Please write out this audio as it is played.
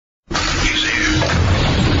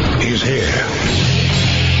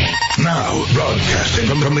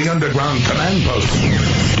broadcasting from the underground command post,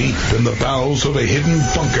 deep in the bowels of a hidden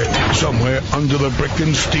bunker, somewhere under the brick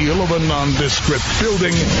and steel of a nondescript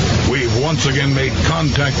building, we've once again made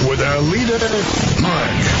contact with our leader,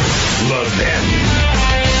 Mark Levin.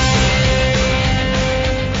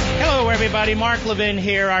 Hello, everybody. Mark Levin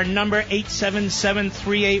here. Our number,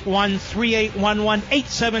 877-381-3811,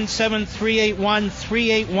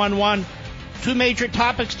 877-381-3811. Two major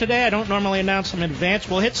topics today. I don't normally announce them in advance.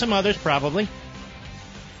 We'll hit some others, probably.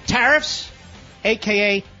 Tariffs,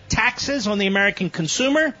 a.k.a. taxes on the American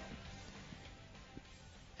consumer,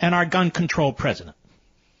 and our gun control president.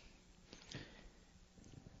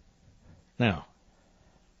 Now,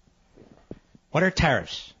 what are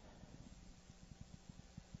tariffs?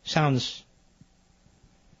 Sounds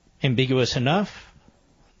ambiguous enough.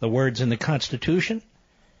 The words in the Constitution.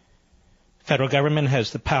 Federal government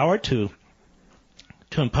has the power to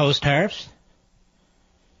impose tariffs.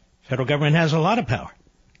 Federal government has a lot of power.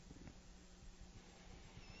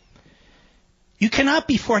 You cannot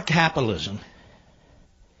be for capitalism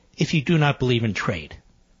if you do not believe in trade.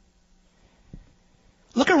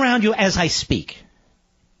 Look around you as I speak.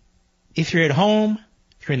 If you're at home,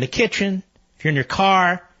 if you're in the kitchen, if you're in your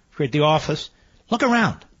car, if you're at the office, look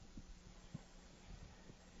around.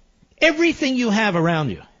 Everything you have around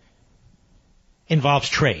you involves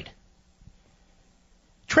trade.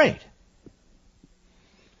 Trade.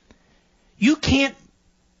 You can't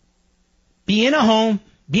be in a home,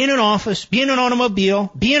 be in an office, be in an automobile,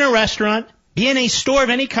 be in a restaurant, be in a store of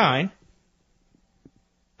any kind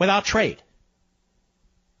without trade.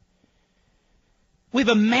 We have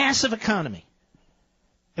a massive economy.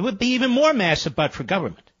 It would be even more massive but for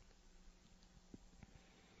government.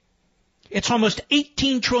 It's almost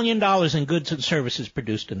 $18 trillion in goods and services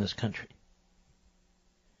produced in this country.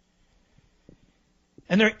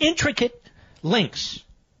 And there are intricate links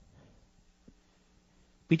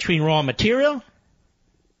between raw material,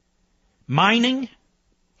 mining,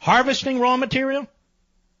 harvesting raw material,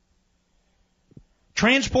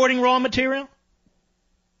 transporting raw material,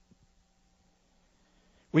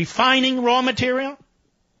 refining raw material,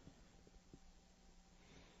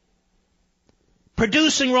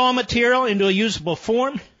 producing raw material into a usable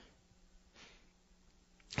form,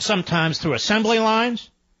 sometimes through assembly lines,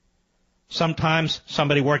 sometimes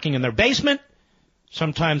somebody working in their basement,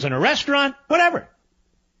 sometimes in a restaurant, whatever.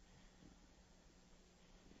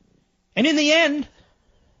 And in the end,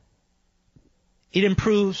 it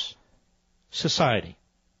improves society.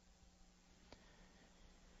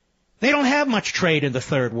 They don't have much trade in the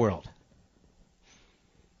third world.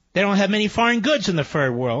 They don't have many foreign goods in the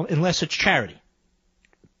third world unless it's charity.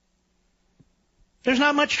 There's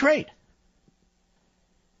not much trade.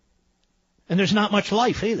 And there's not much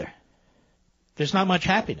life either. There's not much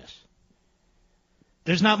happiness.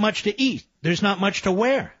 There's not much to eat. There's not much to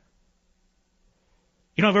wear.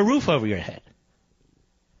 You don't have a roof over your head.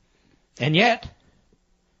 And yet,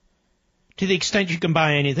 to the extent you can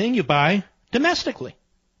buy anything, you buy domestically.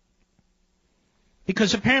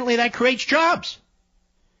 Because apparently that creates jobs.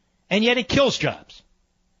 And yet it kills jobs.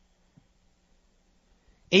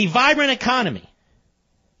 A vibrant economy,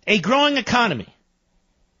 a growing economy,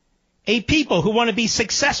 a people who want to be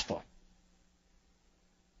successful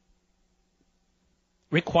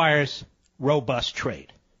requires robust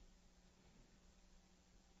trade.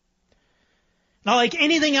 Now, like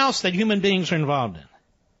anything else that human beings are involved in,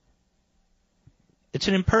 it's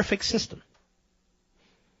an imperfect system.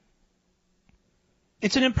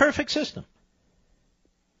 It's an imperfect system.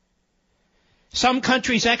 Some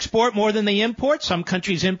countries export more than they import. Some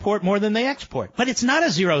countries import more than they export. But it's not a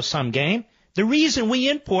zero-sum game. The reason we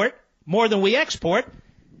import more than we export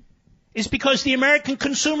is because the American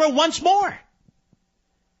consumer wants more.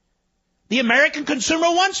 The American consumer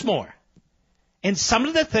wants more. And some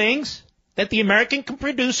of the things that the American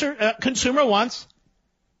consumer wants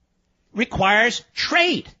requires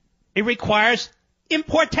trade. It requires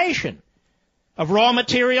importation of raw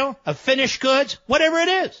material, of finished goods, whatever it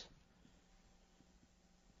is.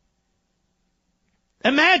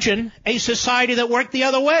 Imagine a society that worked the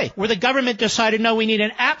other way, where the government decided, no, we need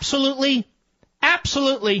an absolutely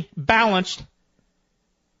balanced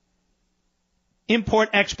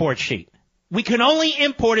import-export sheet. We can only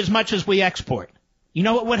import as much as we export. You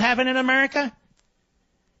know what would happen in America?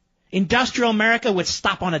 Industrial America would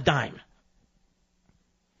stop on a dime.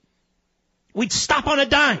 We'd stop on a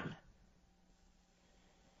dime.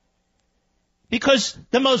 Because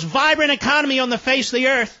the most vibrant economy on the face of the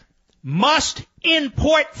earth must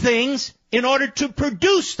import things in order to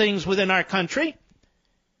produce things within our country,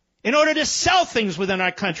 in order to sell things within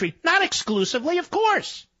our country. Not exclusively, of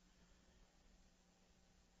course.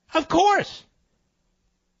 Of course.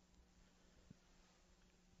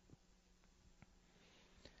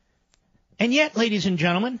 And yet, ladies and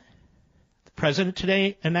gentlemen, the president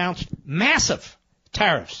today announced massive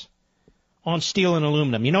tariffs on steel and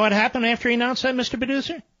aluminum. You know what happened after he announced that, Mr.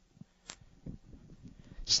 Producer?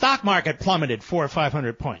 Stock market plummeted 400 or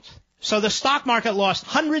 500 points. So the stock market lost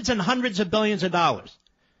hundreds and hundreds of billions of dollars.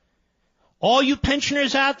 All you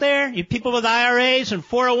pensioners out there, you people with IRAs and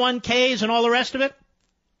 401ks and all the rest of it,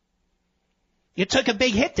 you took a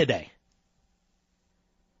big hit today.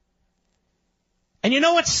 And you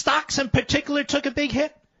know what stocks in particular took a big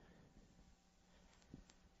hit?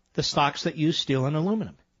 The stocks that use steel and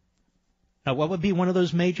aluminum. Now, what would be one of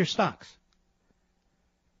those major stocks?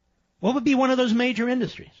 What would be one of those major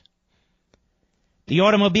industries? The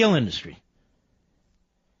automobile industry.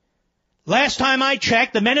 Last time I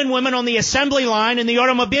checked, the men and women on the assembly line in the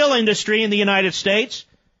automobile industry in the United States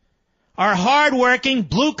are hard-working,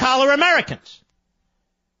 blue-collar Americans.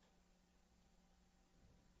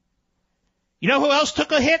 You know who else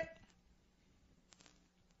took a hit?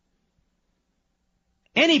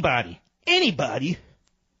 Anybody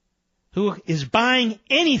who is buying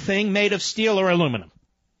anything made of steel or aluminum.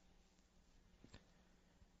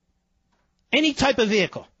 Any type of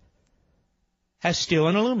vehicle has steel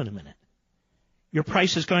and aluminum in it. Your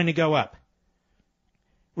price is going to go up.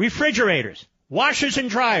 Refrigerators, washers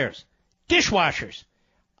and dryers, dishwashers,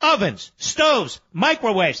 ovens, stoves,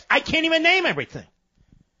 microwaves, I can't even name everything,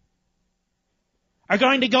 are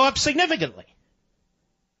going to go up significantly.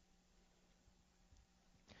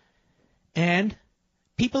 And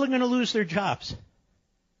people are going to lose their jobs.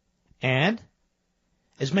 And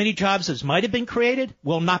as many jobs as might have been created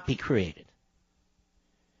will not be created.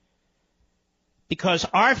 Because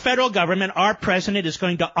our federal government, our president, is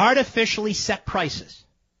going to artificially set prices.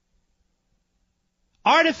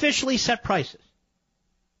 Artificially set prices.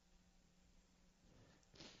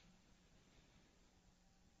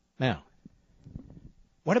 Now,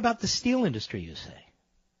 what about the steel industry, you say?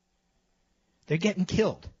 They're getting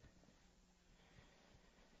killed.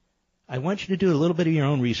 I want you to do a little bit of your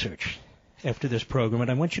own research after this program,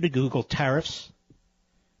 and I want you to Google tariffs,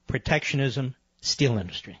 protectionism, steel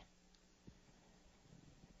industry.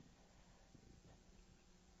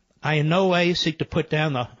 I in no way seek to put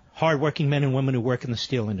down the hardworking men and women who work in the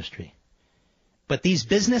steel industry. But these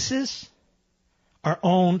businesses are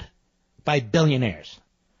owned by billionaires,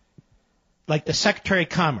 like the Secretary of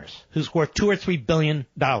Commerce, who's worth $2 or $3 billion.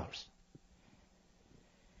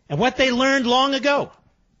 And what they learned long ago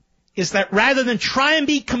is that rather than try and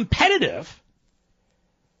be competitive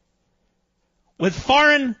with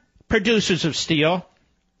foreign producers of steel,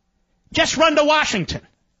 just run to Washington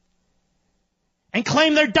and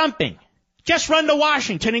claim they're dumping. Just run to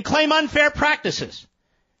Washington and claim unfair practices.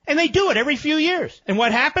 And they do it every few years. And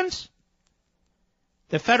what happens?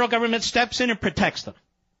 The federal government steps in and protects them.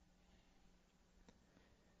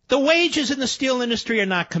 The wages in the steel industry are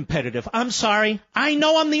not competitive. I'm sorry. I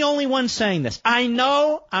know I'm the only one saying this. I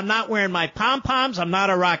know I'm not wearing my pom-poms. I'm not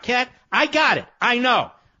a rockette. I got it. I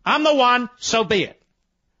know. I'm the one. So be it.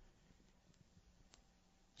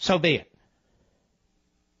 So be it.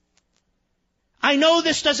 I know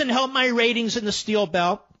this doesn't help my ratings in the steel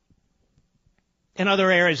belt and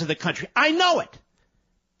other areas of the country. I know it.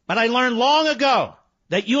 But I learned long ago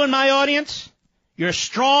that you and my audience, you're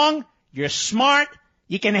strong, you're smart,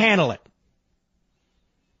 you can handle it.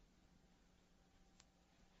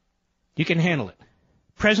 You can handle it.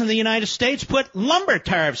 President of the United States put lumber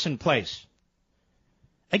tariffs in place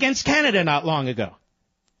against Canada not long ago.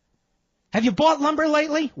 Have you bought lumber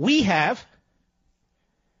lately? We have.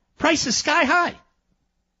 Price is sky high.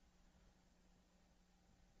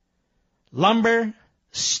 Lumber,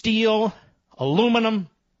 steel, aluminum.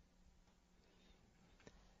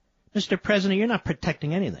 Mr. President, you're not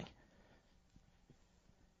protecting anything.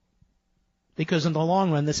 Because in the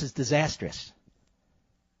long run, this is disastrous.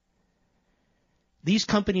 These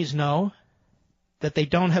companies know that they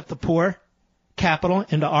don't have to pour capital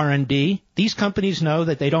into R&D. These companies know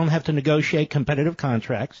that they don't have to negotiate competitive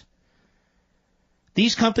contracts.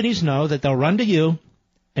 These companies know that they'll run to you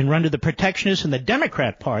and run to the protectionists in the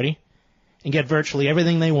Democrat Party and get virtually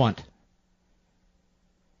everything they want.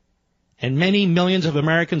 And many millions of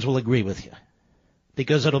Americans will agree with you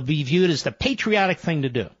because it'll be viewed as the patriotic thing to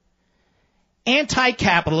do.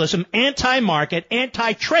 Anti-capitalism, anti-market,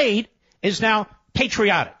 anti-trade is now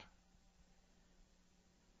patriotic.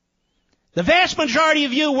 The vast majority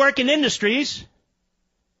of you work in industries,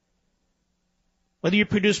 whether you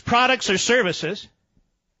produce products or services,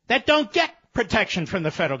 that don't get protection from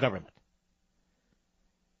the federal government.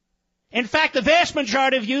 In fact, the vast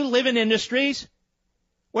majority of you live in industries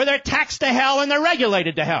where they're taxed to hell and they're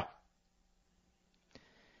regulated to hell.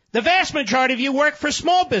 The vast majority of you work for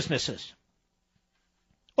small businesses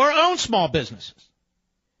or own small businesses.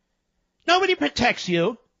 Nobody protects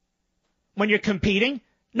you when you're competing.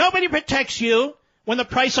 Nobody protects you when the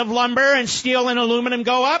price of lumber and steel and aluminum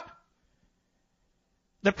go up.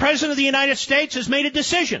 The President of the United States has made a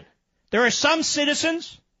decision. There are some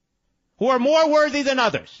citizens who are more worthy than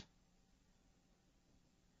others.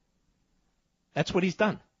 That's what he's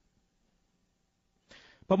done.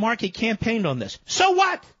 But Mark, he campaigned on this. So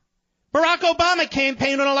what? Barack Obama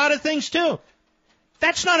campaigned on a lot of things too.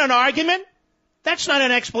 That's not an argument. That's not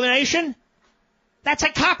an explanation. That's a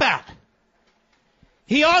cop-out.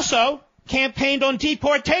 He also campaigned on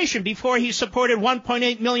deportation before he supported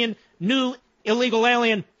 1.8 million new illegal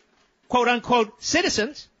alien, quote-unquote,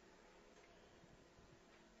 citizens.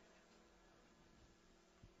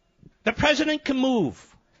 The president can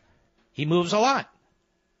move. He moves a lot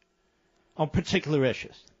on particular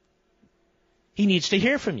issues. He needs to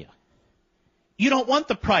hear from you. You don't want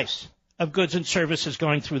the price of goods and services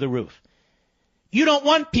going through the roof. You don't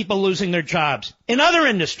want people losing their jobs in other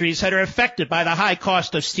industries that are affected by the high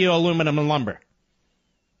cost of steel, aluminum, and lumber.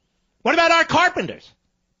 What about our carpenters?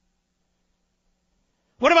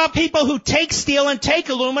 What about people who take steel and take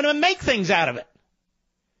aluminum and make things out of it?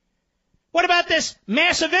 What about this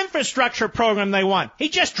massive infrastructure program they want? He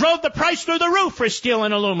just drove the price through the roof for steel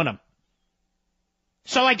and aluminum.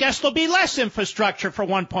 So I guess there'll be less infrastructure for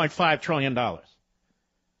 $1.5 trillion.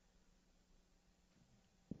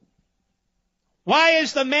 Why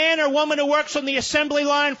is the man or woman who works on the assembly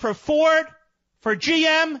line for Ford, for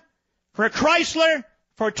GM, for Chrysler,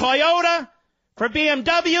 for Toyota, for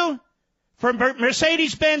BMW, for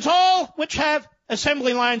Mercedes-Benz, all which have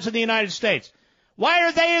assembly lines in the United States, why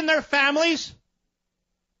are they and their families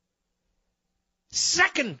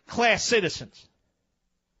second-class citizens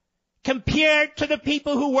compared to the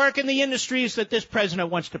people who work in the industries that this president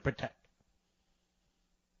wants to protect?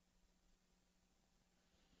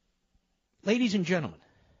 Ladies and gentlemen,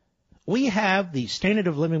 we have the standard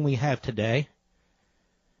of living we have today,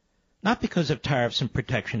 not because of tariffs and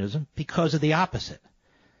protectionism, because of the opposite.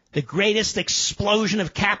 The greatest explosion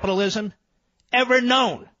of capitalism ever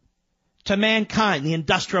known to mankind, the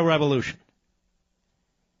Industrial Revolution.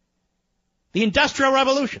 The Industrial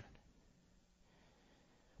Revolution.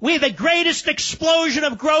 We have the greatest explosion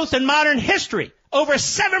of growth in modern history. Over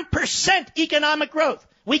 7% economic growth.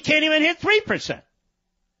 We can't even hit 3%.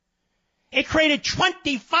 It created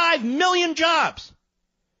 25 million jobs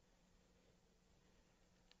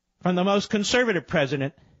from the most conservative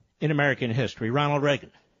president in American history, Ronald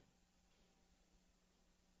Reagan.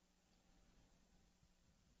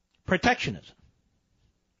 Protectionism.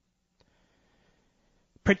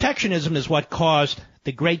 Protectionism is what caused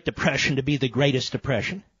the Great Depression to be the greatest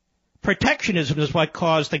depression. Protectionism is what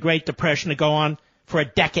caused the Great Depression to go on for a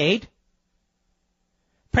decade.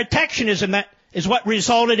 Protectionism that is what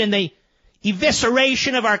resulted in the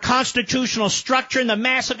evisceration of our constitutional structure and the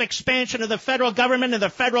massive expansion of the federal government and the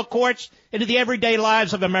federal courts into the everyday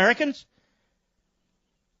lives of Americans.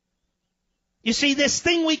 You see, this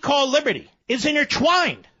thing we call liberty is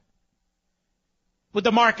intertwined with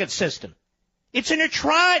the market system. It's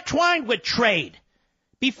intertwined with trade.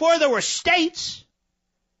 Before there were states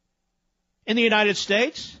in the United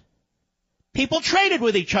States, people traded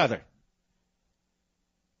with each other.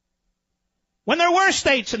 When there were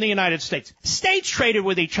states in the United States, states traded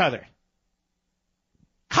with each other.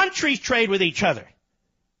 Countries trade with each other.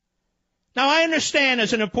 Now, I understand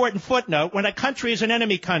as an important footnote, when a country is an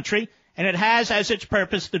enemy country and it has as its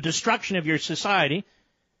purpose the destruction of your society,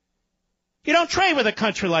 you don't trade with a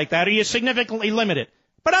country like that or you significantly limit it.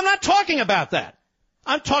 But I'm not talking about that.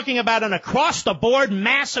 I'm talking about an across-the-board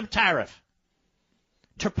massive tariff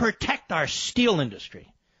to protect our steel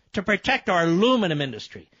industry, to protect our aluminum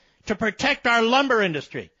industry, to protect our lumber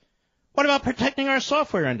industry. What about protecting our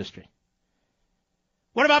software industry?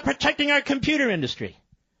 What about protecting our computer industry?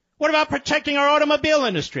 What about protecting our automobile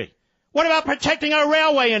industry? What about protecting our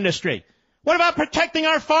railway industry? What about protecting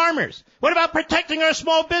our farmers? What about protecting our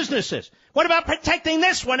small businesses? What about protecting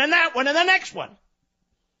this one and that one and the next one?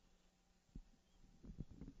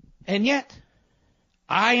 And yet,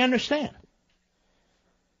 I understand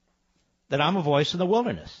that I'm a voice in the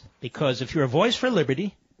wilderness. Because if you're a voice for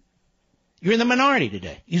liberty, you're in the minority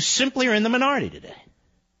today. You simply are in the minority today.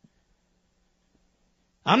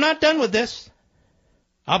 I'm not done with this.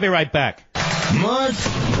 I'll be right back. Mark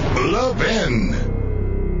Levin.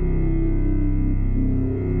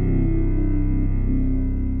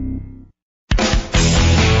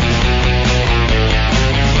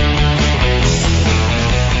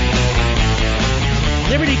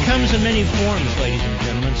 Liberty comes in many forms, ladies and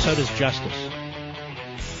gentlemen. So does justice.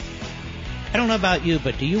 I don't know about you,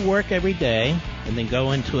 but do you work every day and then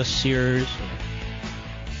go into a Sears,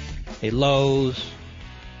 or a Lowe's,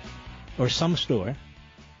 or some store,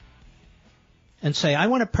 and say, I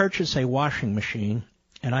want to purchase a washing machine,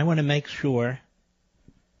 and I want to make sure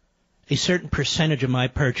a certain percentage of my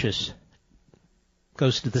purchase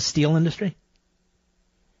goes to the steel industry,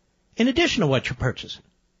 in addition to what you're purchasing.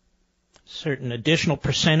 Certain additional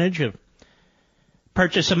percentage of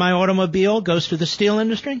purchase of my automobile goes to the steel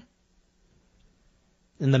industry.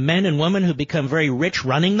 And the men and women who become very rich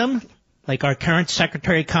running them, like our current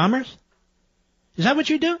Secretary of Commerce. Is that what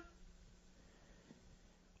you do?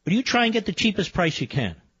 Or do you try and get the cheapest price you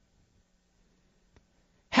can?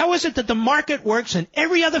 How is it that the market works in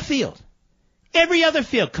every other field? Every other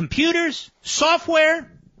field. Computers, software,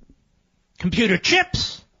 computer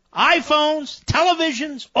chips, iPhones,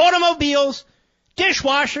 televisions, automobiles,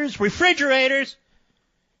 dishwashers, refrigerators,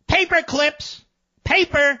 paper clips,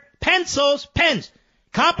 paper, pencils, pens.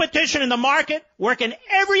 Competition in the market work in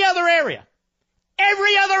every other area.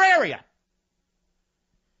 Every other area.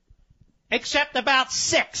 Except about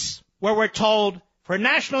 6, where we're told, for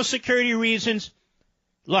national security reasons,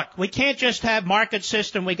 look, we can't just have market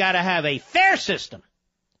system, we got to have a fair system.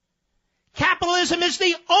 Capitalism is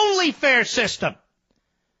the only fair system.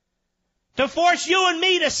 To force you and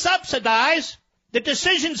me to subsidize the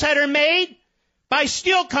decisions that are made by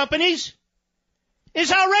steel companies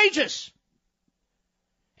is outrageous.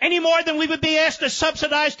 Any more than we would be asked to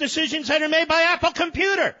subsidize decisions that are made by Apple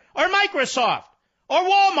Computer or Microsoft or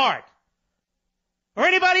Walmart or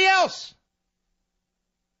anybody else.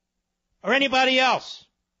 Or anybody else.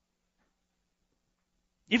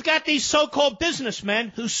 You've got these so-called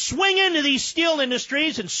businessmen who swing into these steel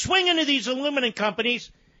industries and swing into these aluminum companies,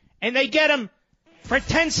 and they get them for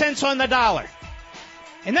 10 cents on the dollar.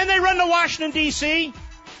 And then they run to Washington, D.C.,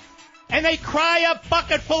 and they cry a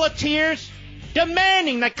bucket full of tears,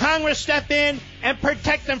 demanding that Congress step in and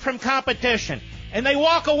protect them from competition. And they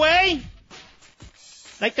walk away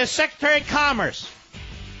like the Secretary of Commerce,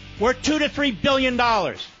 worth $2 to $3 billion.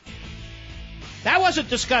 That wasn't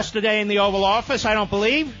discussed today in the Oval Office, I don't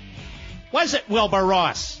believe. Was it, Wilbur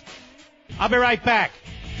Ross? I'll be right back.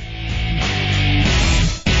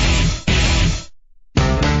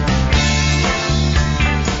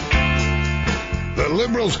 The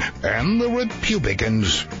liberals and the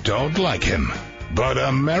Republicans don't like him, but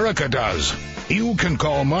America does. You can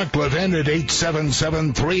call Mark Levin at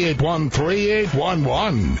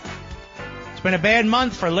 877-381-3811. It's been a bad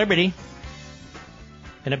month for liberty.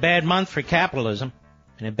 Been a bad month for capitalism.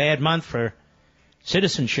 Been a bad month for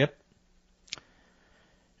citizenship.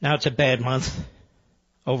 Now it's a bad month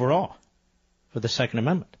overall for the Second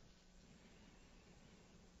Amendment.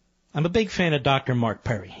 I'm a big fan of Dr. Mark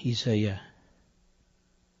Perry. He's a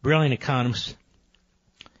brilliant economist.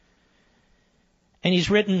 And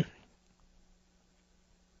he's written,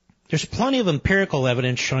 there's plenty of empirical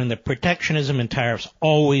evidence showing that protectionism and tariffs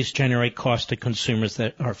always generate costs to consumers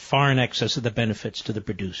that are far in excess of the benefits to the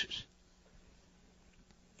producers.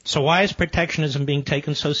 So why is protectionism being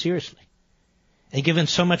taken so seriously and given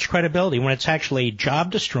so much credibility when it's actually a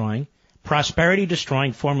job-destroying,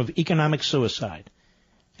 prosperity-destroying form of economic suicide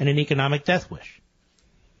and an economic death wish?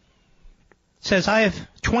 It says, I have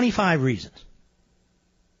 25 reasons.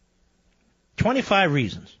 25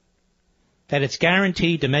 reasons that it's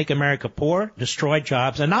guaranteed to make America poor, destroy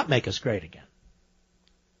jobs, and not make us great again.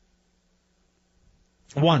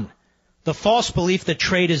 1, the false belief that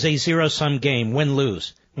trade is a zero-sum game,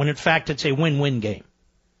 win-lose, when in fact it's a win-win game.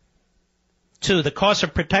 2, the costs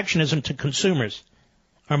of protectionism to consumers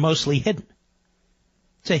are mostly hidden.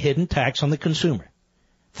 It's a hidden tax on the consumer.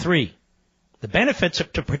 3, the benefits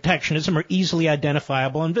to protectionism are easily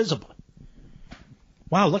identifiable and visible.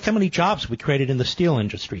 Wow, look how many jobs we created in the steel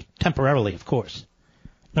industry, temporarily, of course.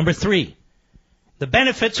 3, the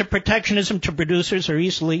benefits of protectionism to producers are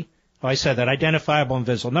easily, identifiable and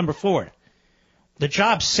visible. 4, the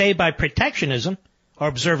jobs saved by protectionism are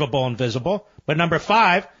observable and visible. But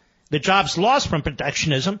 5, the jobs lost from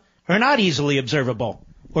protectionism are not easily observable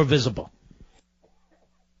or visible.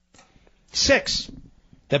 6,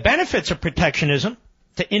 the benefits of protectionism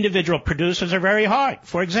to individual producers are very high.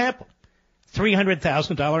 For example,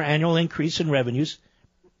 $300,000 annual increase in revenues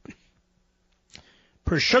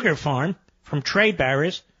per sugar farm from trade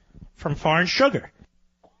barriers from foreign sugar.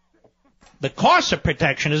 The cost of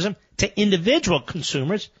protectionism to individual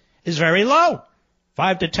consumers is very low,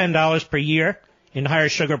 $5 to $10 per year in higher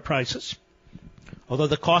sugar prices, although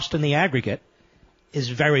the cost in the aggregate is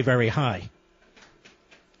very, very high.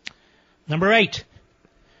 8,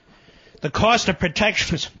 the cost of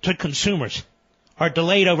protectionism to consumers are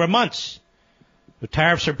delayed over months. The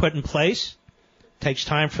tariffs are put in place takes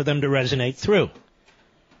time for them to resonate through.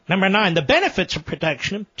 Number 9, the benefits of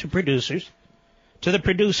protection to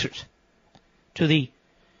the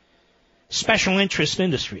special interest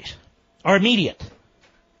industries are immediate.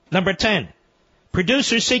 Number 10,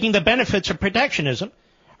 producers seeking the benefits of protectionism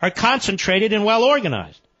are concentrated and well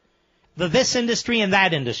organized. This industry and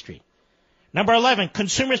that industry. Number 11,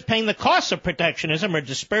 consumers paying the costs of protectionism are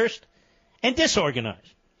dispersed and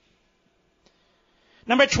disorganized.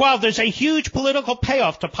 Number 12, there's a huge political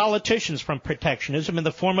payoff to politicians from protectionism in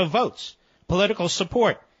the form of votes, political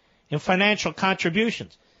support, and financial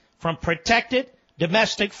contributions from protected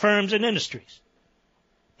domestic firms and industries.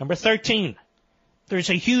 Number 13, there's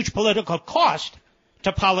a huge political cost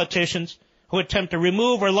to politicians who attempt to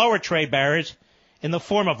remove or lower trade barriers in the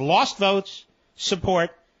form of lost votes, support,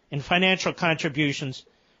 and financial contributions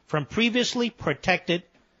from previously protected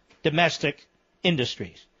domestic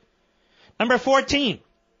industries. Number 14,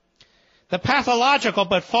 the pathological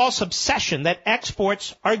but false obsession that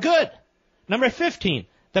exports are good. Number 15,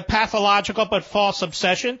 the pathological but false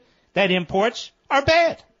obsession that imports are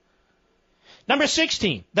bad. Number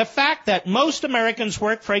 16, the fact that most Americans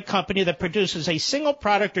work for a company that produces a single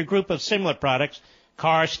product or group of similar products,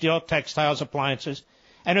 cars, steel, textiles, appliances,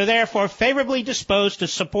 and are therefore favorably disposed to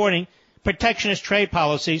supporting protectionist trade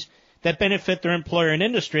policies that benefit their employer and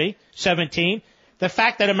industry. 17, the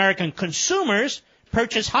fact that American consumers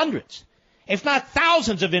purchase hundreds, if not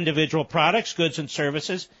thousands of individual products, goods, and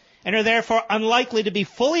services, and are therefore unlikely to be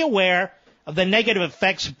fully aware of the negative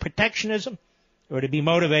effects of protectionism or to be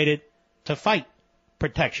motivated to fight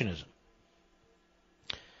protectionism.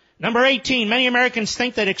 Number 18, many Americans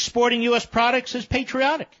think that exporting U.S. products is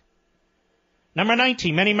patriotic. Number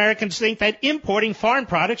 19, many Americans think that importing foreign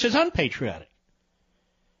products is unpatriotic.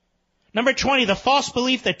 Number 20, the false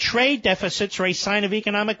belief that trade deficits are a sign of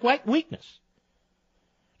economic weakness.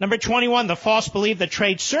 Number 21, the false belief that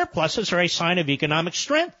trade surpluses are a sign of economic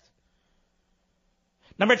strength.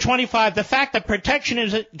 Number 25, the fact that protection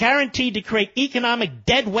is guaranteed to create economic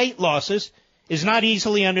deadweight losses is not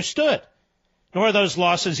easily understood, nor are those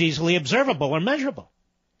losses easily observable or measurable.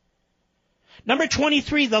 Number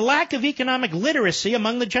 23, the lack of economic literacy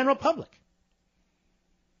among the general public.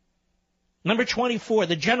 Number 24,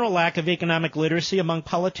 the general lack of economic literacy among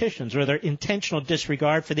politicians or their intentional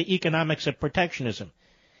disregard for the economics of protectionism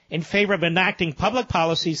in favor of enacting public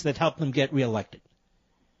policies that help them get reelected.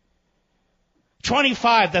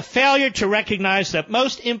 25, the failure to recognize that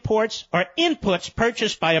most imports are inputs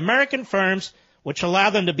purchased by American firms which allow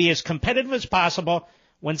them to be as competitive as possible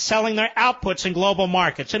when selling their outputs in global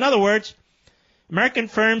markets. In other words, American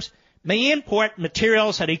firms may import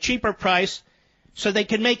materials at a cheaper price so they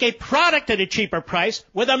can make a product at a cheaper price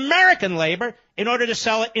with American labor in order to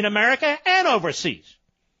sell it in America and overseas.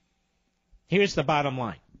 Here's the bottom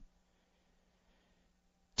line.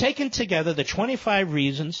 Taken together, the 25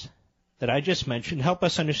 reasons that I just mentioned help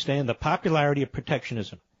us understand the popularity of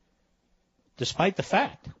protectionism, despite the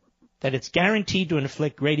fact that it's guaranteed to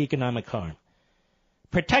inflict great economic harm.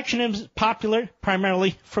 Protectionism is popular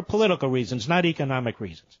primarily for political reasons, not economic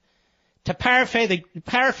reasons. To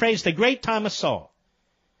paraphrase the great Thomas Sowell,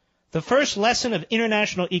 the first lesson of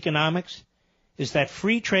international economics is that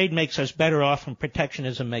free trade makes us better off and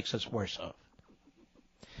protectionism makes us worse off.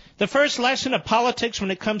 The first lesson of politics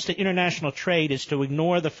when it comes to international trade is to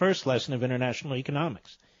ignore the first lesson of international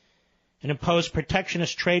economics and impose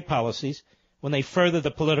protectionist trade policies when they further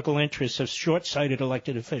the political interests of short-sighted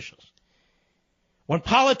elected officials. When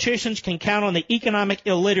politicians can count on the economic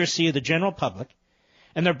illiteracy of the general public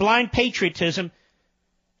and their blind patriotism,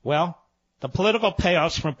 well, the political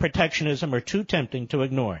payoffs from protectionism are too tempting to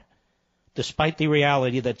ignore, despite the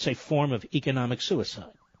reality that it's a form of economic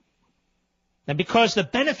suicide. And because the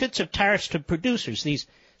benefits of tariffs to producers, these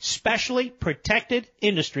specially protected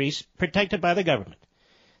industries protected by the government,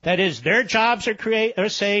 that is, their jobs are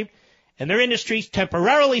saved and their industries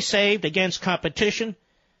temporarily saved against competition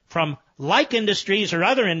from like industries or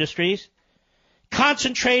other industries,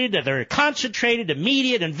 they're concentrated,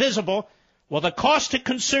 immediate, and visible, while the cost to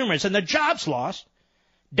consumers and the jobs lost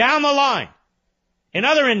down the line in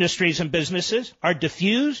other industries and businesses are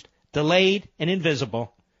diffused, delayed, and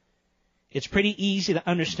invisible. It's pretty easy to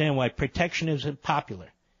understand why protectionism is popular,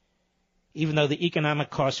 even though the economic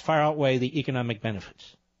costs far outweigh the economic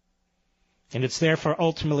benefits. And it's therefore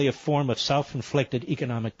ultimately a form of self-inflicted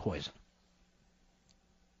economic poison.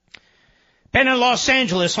 Ben in Los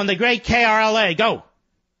Angeles on the great KRLA. Go.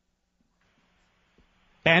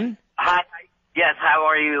 Ben? Hi. Yes, how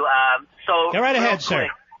are you? Go right ahead, sir.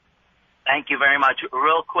 Thank you very much.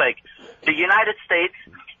 Real quick. The United States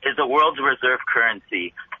is the world's reserve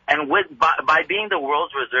currency. And by being the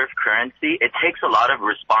world's reserve currency, it takes a lot of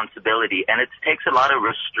responsibility and it takes a lot of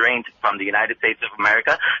restraint from the United States of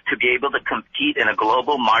America to be able to compete in a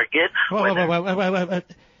global market. Wait.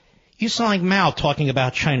 You sound like Mao talking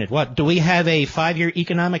about China. What, do we have a 5-year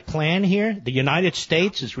economic plan here? The United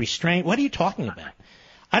States is restrained. What are you talking about?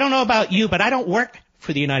 I don't know about you, but I don't work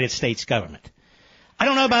for the United States government. I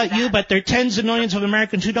don't know about you, but there are tens of millions of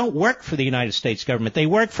Americans who don't work for the United States government. They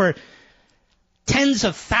work for tens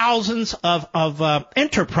of thousands of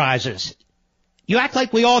enterprises. You act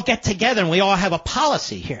like we all get together and we all have a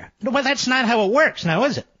policy here. No, well, that's not how it works now,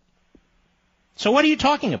 is it? So what are you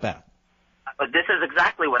talking about? But this is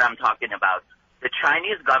exactly what I'm talking about. The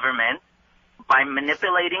Chinese government, by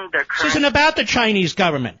manipulating their currency... This isn't about the Chinese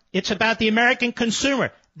government. It's about the American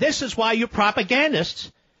consumer. This is why you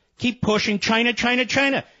propagandists keep pushing China, China,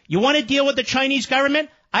 China. You want to deal with the Chinese government?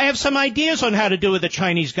 I have some ideas on how to deal with the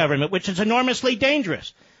Chinese government, which is enormously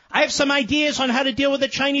dangerous. I have some ideas on how to deal with the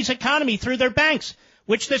Chinese economy through their banks,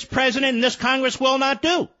 which this president and this Congress will not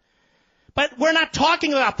do. But we're not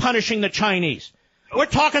talking about punishing the Chinese. We're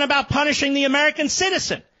talking about punishing the American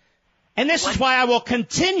citizen. And this is why I will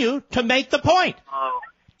continue to make the point.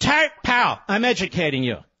 Pal, I'm educating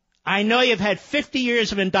you. I know you've had 50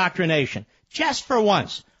 years of indoctrination. Just for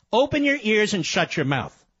once, open your ears and shut your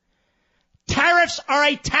mouth. Tariffs are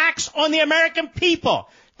a tax on the American people.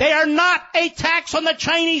 They are not a tax on the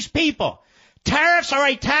Chinese people. Tariffs are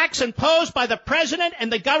a tax imposed by the president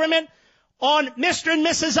and the government on Mr. and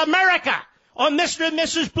Mrs. America, on Mr. and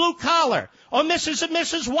Mrs. Blue Collar, on Mrs. and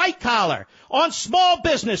Mrs. White Collar, on small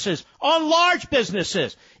businesses, on large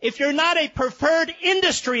businesses. If you're not a preferred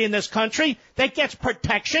industry in this country that gets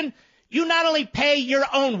protection, you not only pay your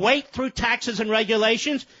own weight through taxes and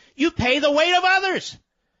regulations, you pay the weight of others.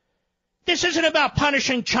 This isn't about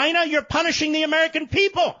punishing China. You're punishing the American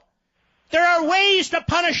people. There are ways to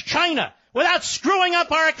punish China without screwing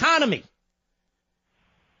up our economy.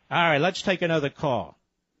 All right, let's take another call.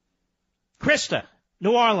 Krista,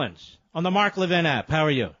 New Orleans, on the Mark Levin app. How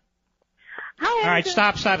are you? Hi. All right,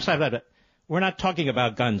 stop. We're not talking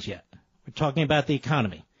about guns yet. We're talking about the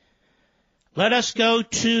economy. Let us go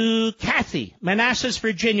to Kathy, Manassas,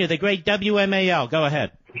 Virginia, the great WMAL. Go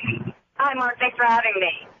ahead. Hi, Mark. Thanks for having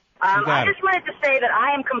me. I just wanted to say that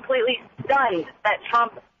I am completely stunned that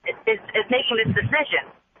Trump is making this decision.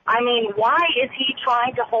 I mean, why is he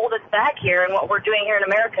trying to hold us back here in what we're doing here in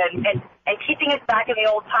America and keeping us back in the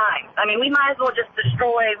old times? I mean, we might as well just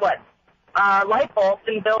destroy, light bulbs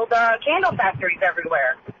and build candle factories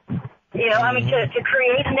everywhere. You know, I mean, to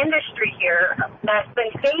create an industry here that's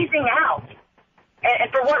been phasing out.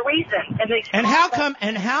 And for what reason? And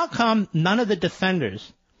how come none of the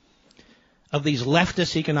defenders of these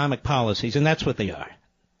leftist economic policies, and that's what they are,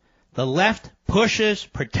 the left pushes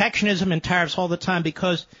protectionism and tariffs all the time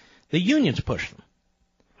because the unions push them.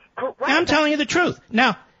 Right. And I'm telling you the truth.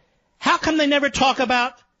 Now, how come they never talk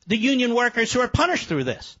about the union workers who are punished through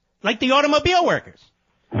this, like the automobile workers,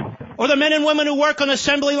 or the men and women who work on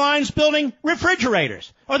assembly lines building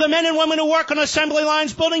refrigerators, or the men and women who work on assembly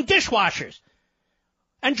lines building dishwashers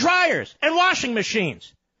and dryers and washing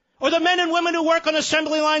machines, or the men and women who work on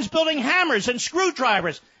assembly lines building hammers and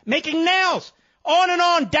screwdrivers, making nails,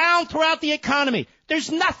 on, down throughout the economy.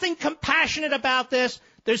 There's nothing compassionate about this.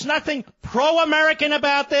 There's nothing pro-American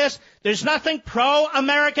about this. There's nothing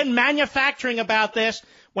pro-American manufacturing about this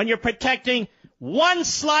when you're protecting one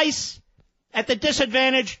slice at the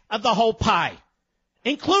disadvantage of the whole pie,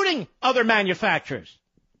 including other manufacturers.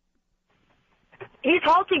 He's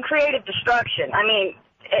halting creative destruction. I mean,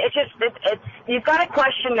 you've got to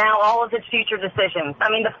question now all of his future decisions. I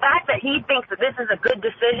mean, the fact that he thinks that this is a good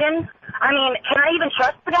decision, I mean, can I even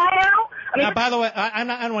trust the guy now? I mean, now, by the way, I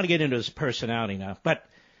don't want to get into his personality now, but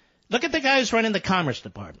look at the guy who's running the Commerce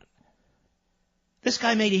Department. This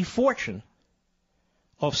guy made a fortune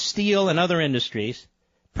of steel and other industries,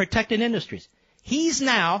 protected industries. He's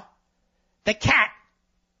now the cat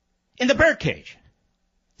in the birdcage,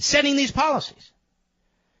 setting these policies.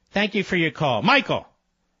 Thank you for your call. Michael,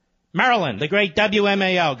 Maryland, the great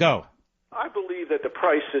WMAL, go. I believe that the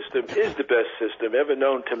price system is the best system ever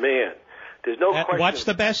known to man. There's no question. What's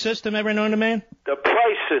the best system ever known to man? The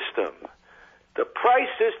price system. The price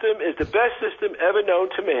system is the best system ever known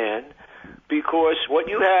to man because what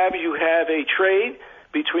you have a trade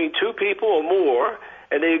between two people or more,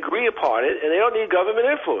 and they agree upon it, and they don't need government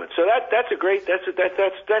influence. So that's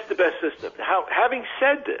the best system. Having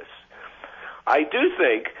said this, I do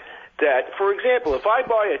think that, for example, if I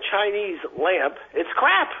buy a Chinese lamp, it's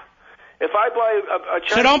crap. If I buy a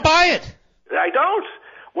Chinese... So don't buy it. I don't.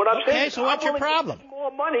 What I'm saying is so what's your problem?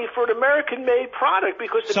 More money for an American-made product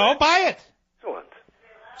because... So buy it. Excellent.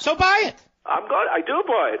 So buy it. I do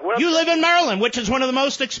buy it. You live in Maryland, which is one of the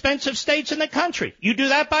most expensive states in the country. You do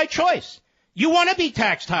that by choice. You want to be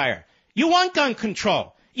taxed higher. You want gun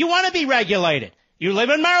control. You want to be regulated. You live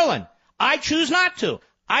in Maryland. I choose not to.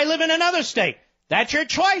 I live in another state. That's your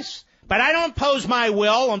choice. But I don't impose my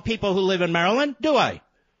will on people who live in Maryland, do I?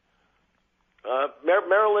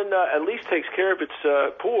 Maryland at least takes care of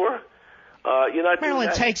its poor.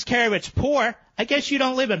 Maryland takes care of its poor. I guess you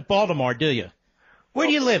don't live in Baltimore, do you? Where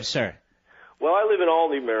do you live, sir? Well, I live in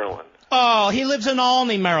Albany, Maryland. Oh, he lives in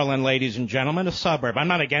Albany, Maryland, ladies and gentlemen, a suburb. I'm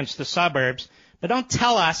not against the suburbs, but don't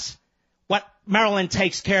tell us what Maryland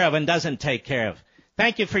takes care of and doesn't take care of.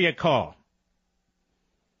 Thank you for your call.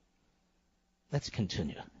 Let's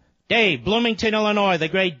continue. Dave, Bloomington, Illinois, the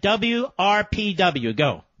great WRPW.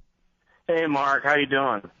 Go. Hey, Mark. How you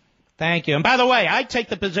doing? Thank you. And by the way, I take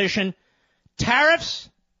the position tariffs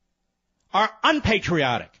are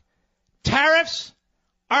unpatriotic. Tariffs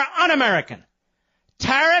are un-American.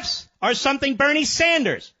 Tariffs are something Bernie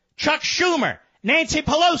Sanders, Chuck Schumer, Nancy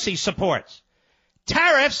Pelosi supports.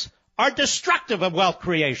 Tariffs are destructive of wealth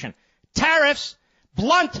creation. Tariffs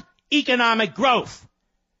blunt economic growth.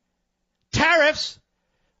 Tariffs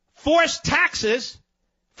force taxes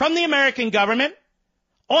from the American government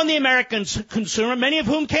on the American consumer, many of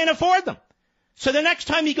whom can't afford them. So the next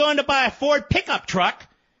time you go in to buy a Ford pickup truck,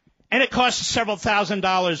 and it costs several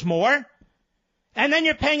 $1,000s more, and then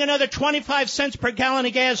you're paying another 25 cents per gallon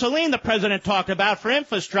of gasoline the president talked about for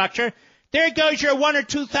infrastructure, there goes your $1,000 or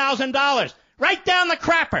 $2,000 right down the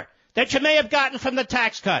crapper that you may have gotten from the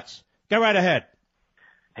tax cuts. Go right ahead.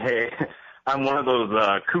 Hey, I'm one of those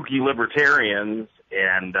kooky libertarians,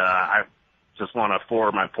 and I just want to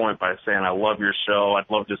forward my point by saying I love your show. I'd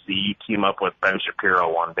love to see you team up with Ben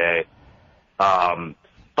Shapiro one day.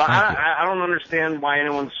 But I don't understand why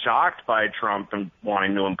anyone's shocked by Trump and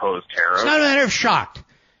wanting to impose tariffs. It's not a matter of shocked.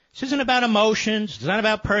 This isn't about emotions. It's not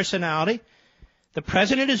about personality. The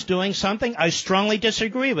president is doing something I strongly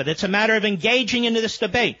disagree with. It's a matter of engaging into this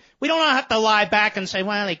debate. We don't have to lie back and say,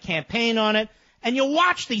 well, they campaign on it. And you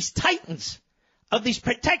watch these titans of these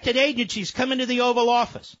protected agencies come into the Oval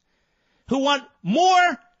Office who want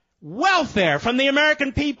more welfare from the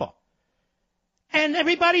American people. And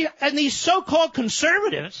everybody, and these so-called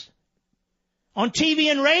conservatives on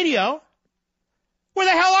TV and radio, where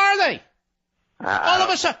the hell are they? All of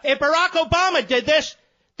a sudden, if Barack Obama did this,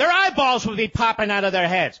 their eyeballs would be popping out of their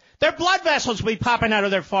heads. Their blood vessels would be popping out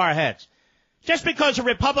of their foreheads. Just because a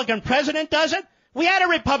Republican president does it? We had a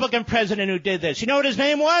Republican president who did this. You know what his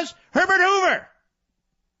name was? Herbert Hoover.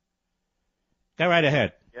 Go right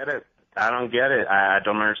ahead. Get it? I don't get it. I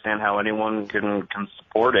don't understand how anyone can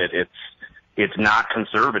support it. It's not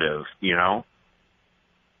conservative, you know?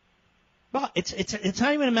 Well, it's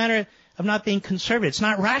not even a matter of not being conservative. It's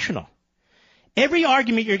not rational. Every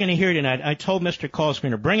argument you're going to hear tonight, I told Mr. Call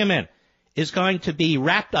Screener, bring him in, is going to be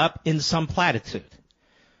wrapped up in some platitude,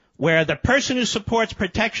 where the person who supports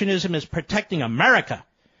protectionism is protecting America,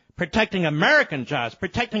 protecting American jobs,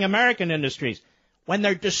 protecting American industries, when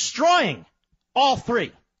they're destroying all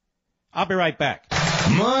three. I'll be right back.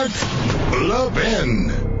 Mark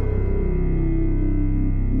Levin.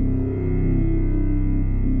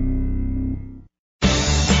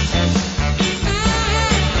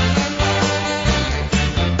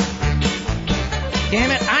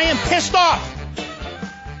 Damn it, I am pissed off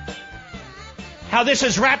how this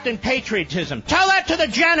is wrapped in patriotism. Tell that to the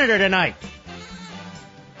janitor tonight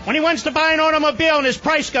when he wants to buy an automobile and his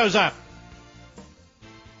price goes up.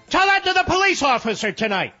 Tell that to the police officer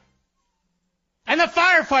tonight and the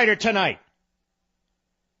firefighter tonight.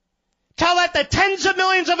 Tell that to tens of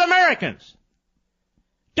millions of Americans.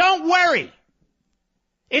 Don't worry.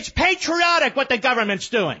 It's patriotic what the government's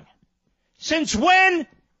doing. Since when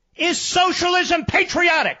is socialism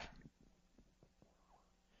patriotic?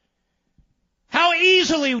 How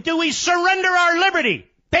easily do we surrender our liberty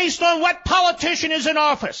based on what politician is in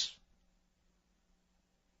office?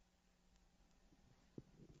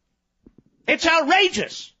 It's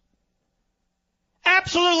outrageous.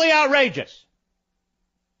 Absolutely outrageous.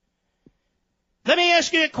 Let me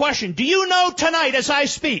ask you a question. Do you know tonight, as I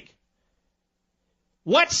speak,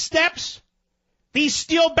 what steps these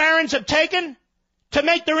steel barons have taken to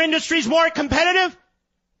make their industries more competitive?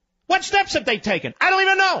 What steps have they taken? I don't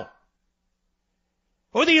even know.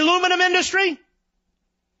 Or the aluminum industry?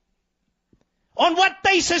 On what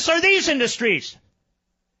basis are these industries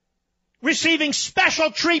receiving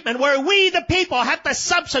special treatment where we, the people, have to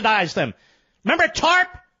subsidize them? Remember TARP?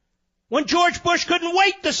 When George Bush couldn't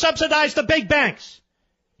wait to subsidize the big banks.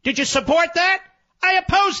 Did you support that? I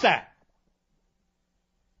opposed that.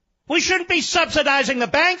 We shouldn't be subsidizing the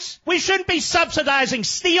banks. We shouldn't be subsidizing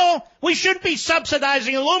steel. We shouldn't be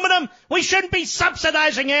subsidizing aluminum. We shouldn't be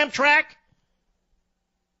subsidizing Amtrak.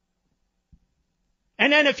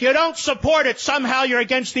 And then if you don't support it, somehow you're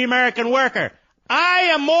against the American worker. I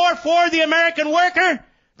am more for the American worker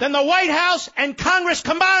than the White House and Congress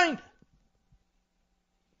combined.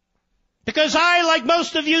 Because I, like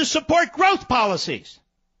most of you, support growth policies.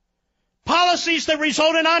 Policies that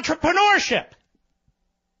result in entrepreneurship.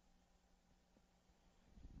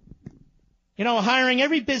 You know, hiring,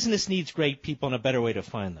 every business needs great people and a better way to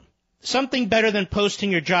find them. Something better than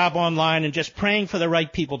posting your job online and just praying for the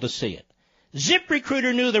right people to see it.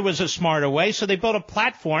 ZipRecruiter knew there was a smarter way, so they built a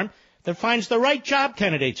platform that finds the right job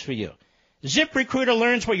candidates for you. ZipRecruiter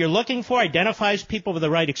learns what you're looking for, identifies people with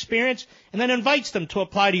the right experience, and then invites them to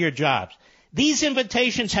apply to your jobs. These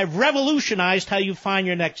invitations have revolutionized how you find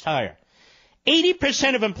your next hire.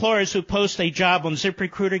 80% of employers who post a job on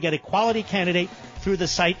ZipRecruiter get a quality candidate through the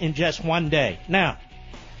site in just one day. Now,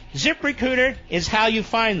 ZipRecruiter is how you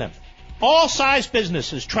find them. All size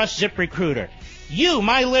businesses trust ZipRecruiter. You,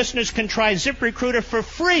 my listeners, can try ZipRecruiter for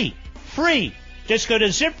free. Free. Just go to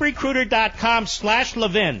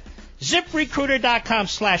ZipRecruiter.com/Levin.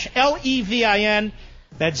 ZipRecruiter.com/Levin.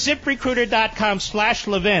 That's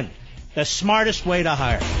ZipRecruiter.com/Levin. The smartest way to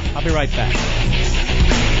hire. I'll be right back.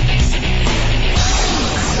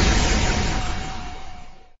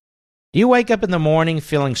 Do you wake up in the morning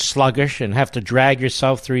feeling sluggish and have to drag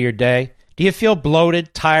yourself through your day? Do you feel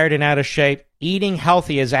bloated, tired, and out of shape? Eating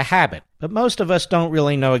healthy is a habit, but most of us don't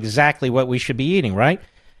really know exactly what we should be eating, right?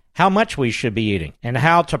 How much we should be eating, and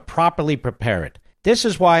how to properly prepare it. This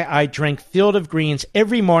is why I drink Field of Greens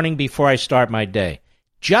every morning before I start my day.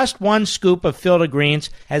 Just one scoop of Field of Greens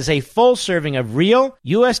has a full serving of real,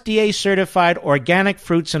 USDA-certified organic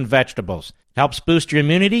fruits and vegetables. Helps boost your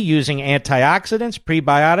immunity using antioxidants,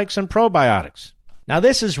 prebiotics, and probiotics. Now,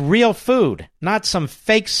 this is real food, not some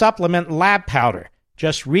fake supplement lab powder.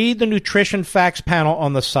 Just read the nutrition facts panel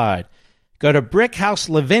on the side. Go to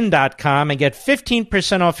BrickhouseLevin.com and get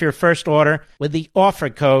 15% off your first order with the offer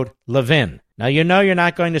code LEVIN. Now, you know you're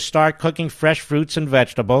not going to start cooking fresh fruits and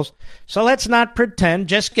vegetables, so let's not pretend.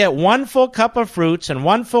 Just get 1 full cup of fruits and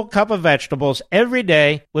 1 full cup of vegetables every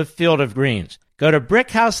day with Field of Greens. Go to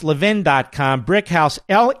BrickhouseLevin.com,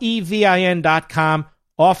 BrickhouseLevin.com,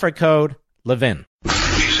 offer code LEVIN.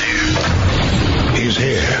 He's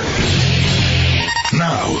here.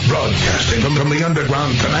 Now, broadcasting from the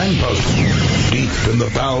underground command post, deep in the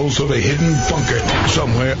bowels of a hidden bunker,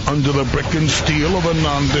 somewhere under the brick and steel of a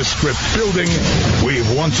nondescript building, we've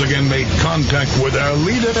once again made contact with our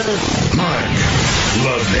leader, Mark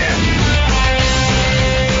Levin.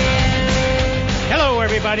 Hello,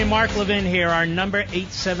 everybody. Mark Levin here. Our number,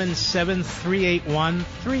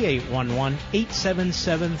 877-381-3811,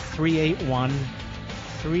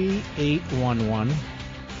 877-381-3811.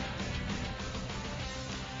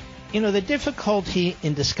 You know, the difficulty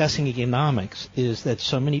in discussing economics is that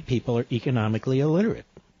so many people are economically illiterate.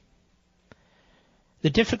 The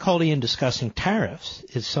difficulty in discussing tariffs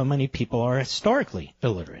is so many people are historically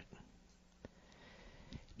illiterate.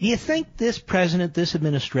 Do you think this president, this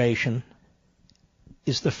administration,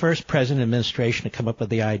 is the first president administration to come up with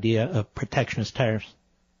the idea of protectionist tariffs?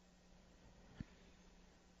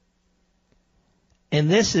 And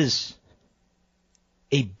this is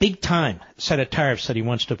a big-time set of tariffs that he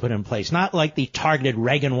wants to put in place, not like the targeted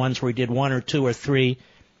Reagan ones where he did 1 or 2 or 3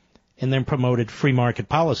 and then promoted free market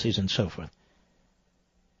policies and so forth.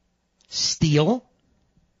 Steel,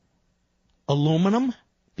 aluminum,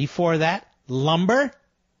 before that, lumber.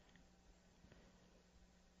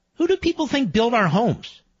 Who do people think build our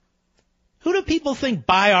homes? Who do people think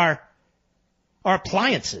buy our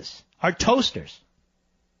appliances, our toasters,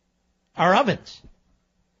 our ovens,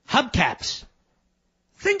 hubcaps?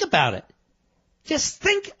 Think about it. Just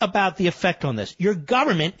think about the effect on this. Your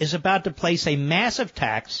government is about to place a massive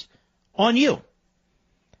tax on you.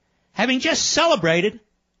 Having just celebrated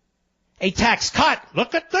a tax cut.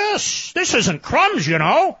 Look at this. This isn't crumbs, you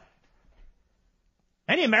know.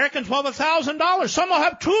 Many Americans will have $1,000. Some will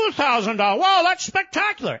have $2,000. Wow, that's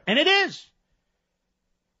spectacular. And it is.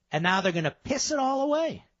 And now they're going to piss it all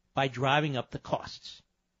away by driving up the costs.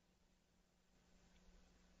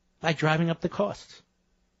 By driving up the costs.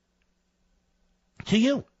 To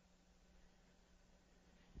you.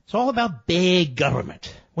 It's all about big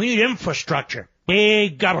government. We need infrastructure.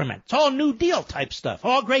 Big government. It's all New Deal type stuff.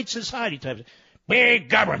 All Great Society type stuff. Big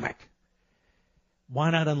government.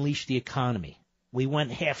 Why not unleash the economy? We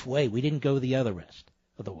went halfway. We didn't go the other rest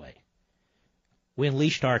of the way. We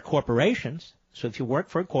unleashed our corporations. So if you work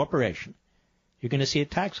for a corporation, you're going to see a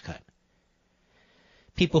tax cut.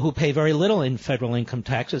 people who pay very little in federal income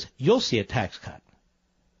taxes, you'll see a tax cut.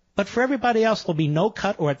 But for everybody else, there'll be no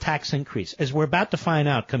cut or a tax increase, as we're about to find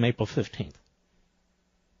out come April 15th.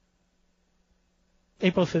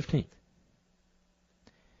 April 15th.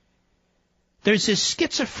 There's this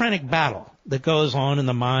schizophrenic battle that goes on in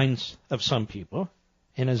the minds of some people,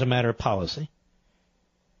 and as a matter of policy,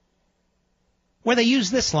 where they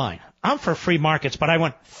use this line: I'm for free markets, but I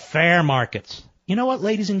want fair markets. You know what,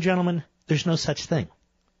 ladies and gentlemen? There's no such thing.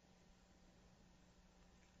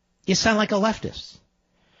 You sound like a leftist.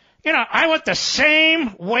 You know, I want the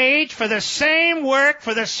same wage for the same work,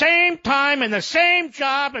 for the same time, in the same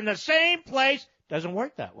job, in the same place. Doesn't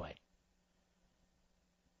work that way.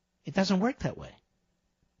 It doesn't work that way.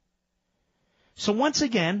 So once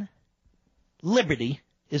again, liberty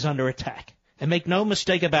is under attack. And make no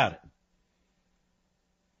mistake about it.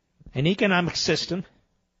 An economic system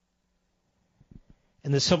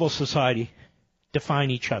and the civil society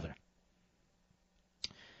define each other.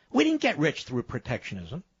 We didn't get rich through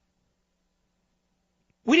protectionism.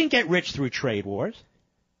 We didn't get rich through trade wars.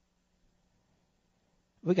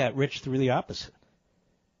 We got rich through the opposite.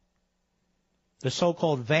 The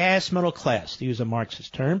so-called vast middle class, to use a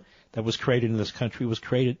Marxist term, that was created in this country was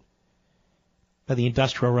created by the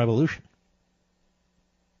Industrial Revolution.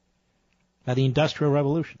 By the Industrial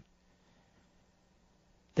Revolution.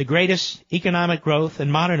 The greatest economic growth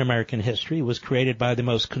in modern American history was created by the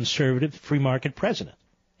most conservative free market president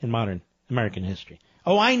in modern American history.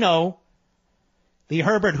 Oh, I know. The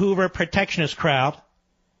Herbert Hoover protectionist crowd,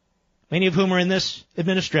 many of whom are in this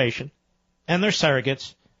administration, and their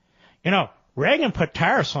surrogates. You know, Reagan put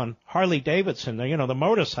tariffs on Harley-Davidson, the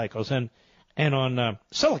motorcycles, and on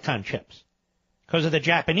silicon chips because of the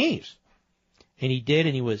Japanese. And he did,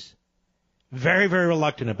 and he was very, very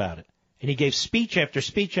reluctant about it. And he gave speech after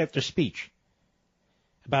speech after speech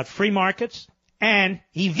about free markets, and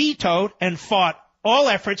he vetoed and fought all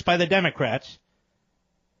efforts by the Democrats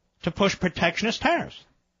to push protectionist tariffs.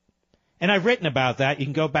 And I've written about that. You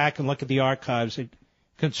can go back and look at the archives at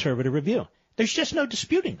Conservative Review. There's just no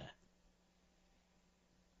disputing that.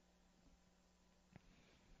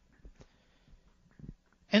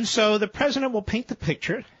 And so the president will paint the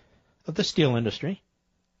picture of the steel industry.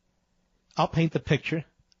 I'll paint the picture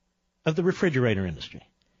of the refrigerator industry.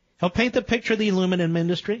 He'll paint the picture of the aluminum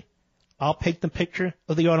industry. I'll paint the picture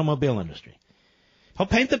of the automobile industry. He'll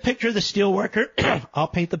paint the picture of the steel worker. I'll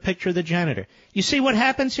paint the picture of the janitor. You see what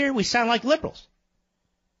happens here? We sound like liberals.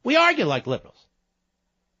 We argue like liberals.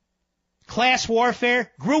 Class warfare,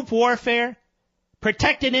 group warfare,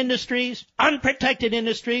 protected industries, unprotected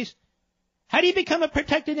industries. How do you become a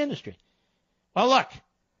protected industry? Well, look,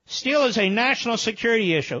 steel is a national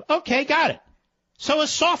security issue. Okay, got it. So is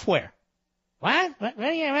software. What?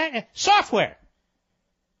 Software.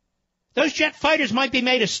 Those jet fighters might be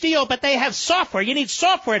made of steel, but they have software. You need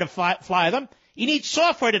software to fly them. You need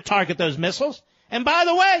software to target those missiles. And by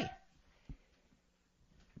the way,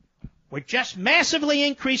 we're just massively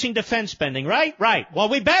increasing defense spending, right? Right. Well,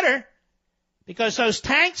 we better, because those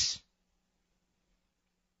tanks,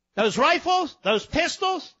 those rifles, those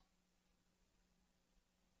pistols,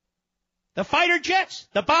 the fighter jets,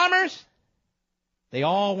 the bombers, they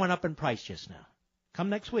all went up in price just now. Come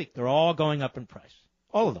next week, they're all going up in price.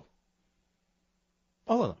 All of them.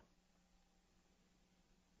 All of them.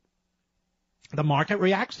 The market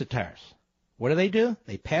reacts to tariffs. What do?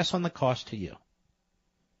 They pass on the cost to you.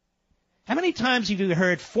 How many times have you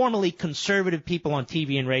heard formerly conservative people on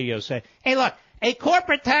TV and radio say, hey, look, a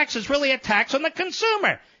corporate tax is really a tax on the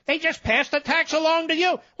consumer. They just pass the tax along to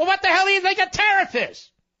you. Well, what the hell do you think a tariff is?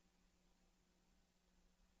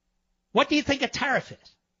 What do you think a tariff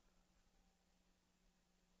is?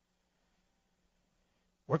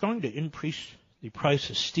 We're going to increase the price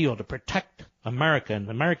of steel to protect America and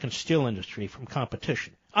the American steel industry from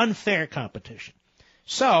competition, unfair competition.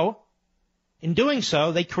 So, in doing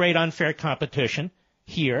so, they create unfair competition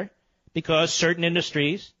here because certain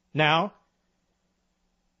industries now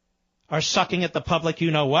are sucking at the public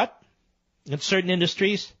you-know-what, and certain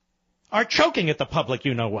industries are choking at the public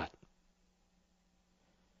you-know-what.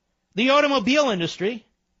 The automobile industry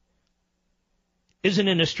is an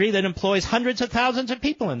industry that employs hundreds of thousands of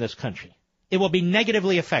people in this country. It will be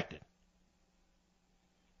negatively affected.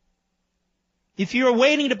 If you're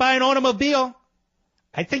waiting to buy an automobile,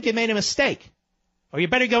 I think you made a mistake. Or you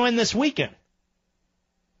better go in this weekend.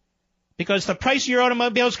 Because the price of your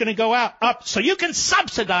automobile is going to go up so you can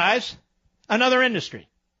subsidize another industry.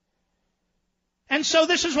 And so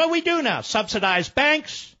this is what we do now. Subsidize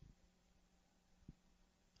banks.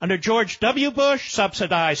 Under George W. Bush,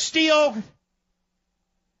 subsidize steel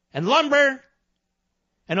and lumber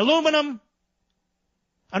and aluminum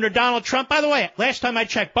under Donald Trump. By the way, last time I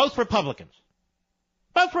checked, both Republicans.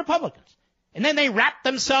 Both Republicans. And then they wrap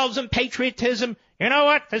themselves in patriotism. You know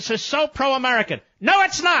what? This is so pro-American. No,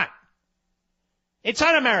 it's not. It's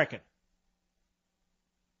un-American.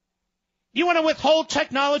 You want to withhold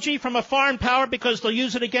technology from a foreign power because they'll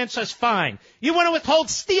use it against us? Fine. You want to withhold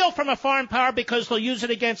steel from a foreign power because they'll use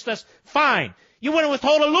it against us? Fine. You want to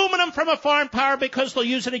withhold aluminum from a foreign power because they'll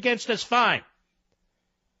use it against us? Fine.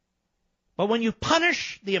 But when you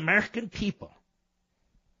punish the American people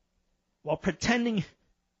while pretending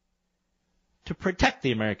to protect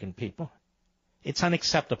the American people, it's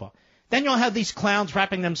unacceptable. Then you'll have these clowns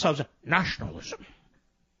wrapping themselves in nationalism.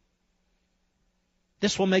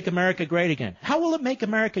 This will make America great again. How will it make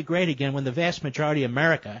America great again when the vast majority of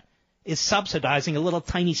America is subsidizing a little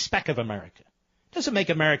tiny speck of America? Doesn't make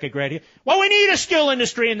America great again. Well, we need a steel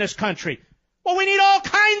industry in this country. Well, we need all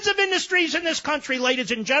kinds of industries in this country, ladies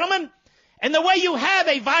and gentlemen. And the way you have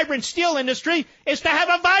a vibrant steel industry is to have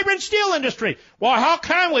a vibrant steel industry. Well, how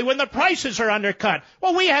can we when the prices are undercut?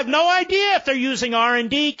 Well, we have no idea if they're using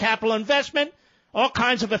R&D, capital investment, all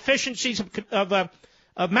kinds of efficiencies of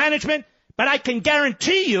management. But I can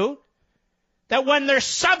guarantee you that when they're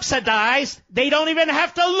subsidized, they don't even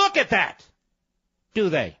have to look at that. Do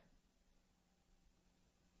they?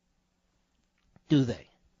 Do they?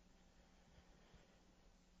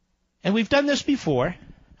 And we've done this before.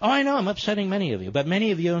 Oh, I know, I'm upsetting many of you, but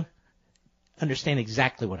many of you understand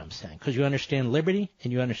exactly what I'm saying because you understand liberty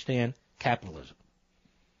and you understand capitalism.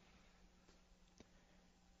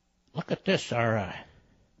 Look at this, our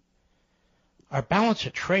balance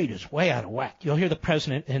of trade is way out of whack. You'll hear the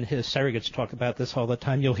president and his surrogates talk about this all the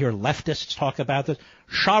time. You'll hear leftists talk about this.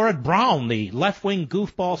 Sherrod Brown, the left-wing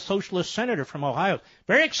goofball socialist senator from Ohio,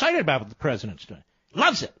 very excited about what the president's doing.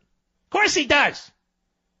 Loves it. Of course he does.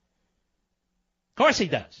 Of course he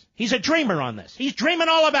does. He's a dreamer on this. He's dreaming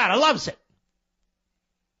all about it. Loves it.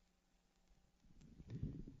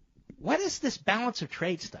 What is this balance of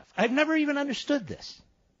trade stuff? I've never even understood this.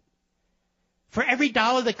 For every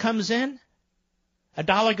dollar that comes in, a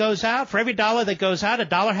dollar goes out. For every dollar that goes out, a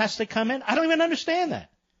dollar has to come in. I don't even understand that.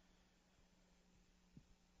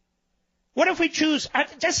 What if we choose,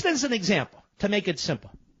 just as an example, to make it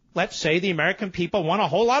simple. Let's say the American people want a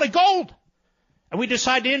whole lot of gold. And we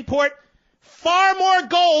decide to import far more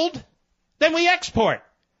gold than we export.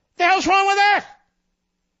 The hell's wrong with that?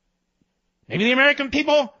 Maybe the American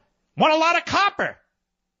people want a lot of copper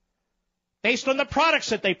based on the products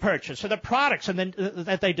that they purchase or the products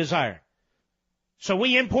that they desire. So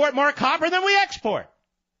we import more copper than we export.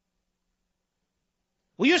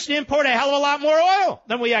 We used to import a hell of a lot more oil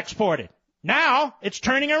than we exported. Now it's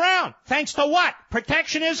turning around. Thanks to what?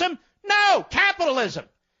 Protectionism? No, capitalism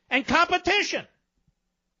and competition.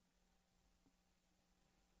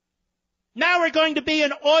 Now we're going to be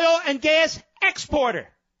an oil and gas exporter.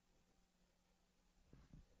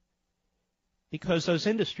 Because those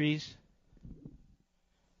industries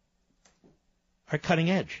are cutting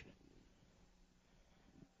edge.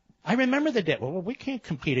 I remember the day, well, we can't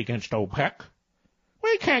compete against OPEC.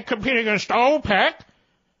 We can't compete against OPEC.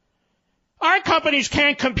 Our companies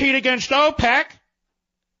can't compete against OPEC.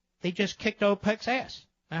 They just kicked OPEC's ass.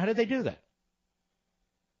 Now, how did they do that?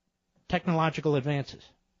 Technological advances,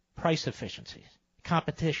 price efficiencies,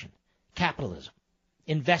 competition, capitalism,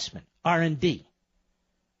 investment, R&D.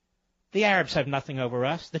 The Arabs have nothing over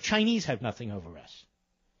us. The Chinese have nothing over us.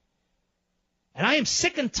 And I am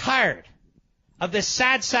sick and tired of this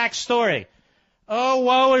sad sack story. Oh,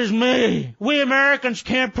 woe is me. We Americans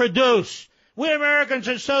can't produce. We Americans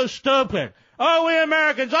are so stupid. Oh, we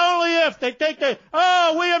Americans, only if they think they,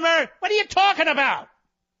 oh, we Americans. What are you talking about?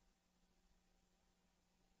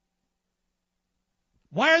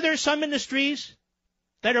 Why are there some industries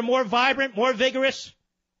that are more vibrant, more vigorous,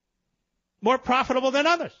 more profitable than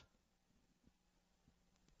others?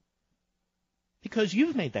 Because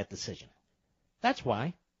you've made that decision. That's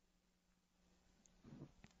why.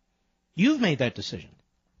 You've made that decision.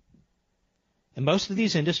 And most of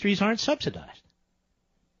these industries aren't subsidized.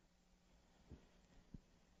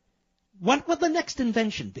 What will the next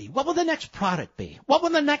invention be? What will the next product be? What will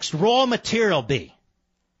the next raw material be?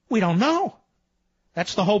 We don't know.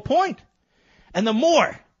 That's the whole point. And the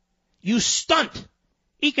more you stunt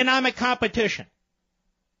economic competition,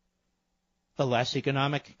 the less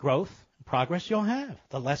economic growth and progress you'll have,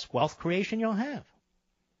 the less wealth creation you'll have.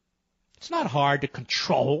 It's not hard to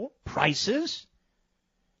control prices.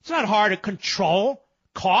 It's not hard to control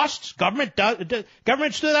costs. Governments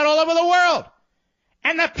do that all over the world.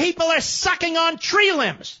 And the people are sucking on tree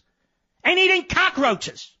limbs and eating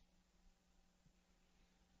cockroaches.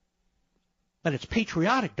 But it's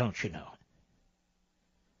patriotic, don't you know?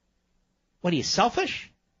 What are you,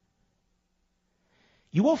 selfish?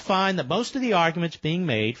 You will find that most of the arguments being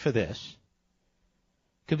made for this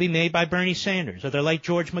could be made by Bernie Sanders or the late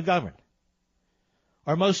George McGovern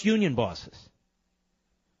or most union bosses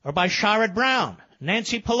or by Sherrod Brown,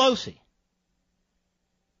 Nancy Pelosi,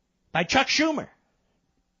 by Chuck Schumer,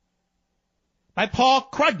 by Paul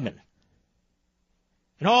Krugman,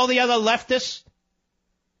 and all the other leftist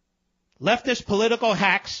political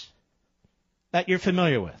hacks that you're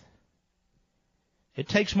familiar with. It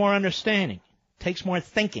takes more understanding, takes more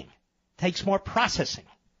thinking, takes more processing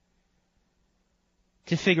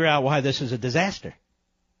to figure out why this is a disaster.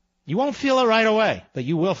 You won't feel it right away, but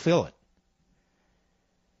you will feel it.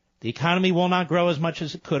 The economy will not grow as much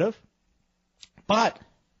as it could have, but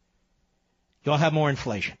you'll have more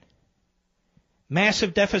inflation.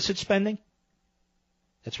 Massive deficit spending.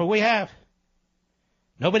 That's what we have.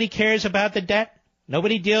 Nobody cares about the debt.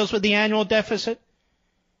 Nobody deals with the annual deficit.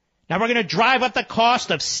 Now we're going to drive up the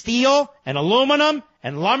cost of steel and aluminum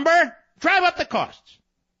and lumber. Drive up the costs.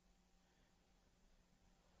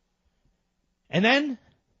 And then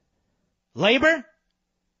labor,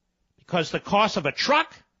 because the cost of a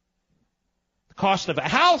truck, the cost of a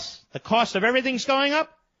house, the cost of everything's going up.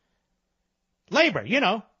 Labor,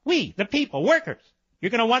 we, the people, workers,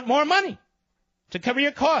 you're going to want more money to cover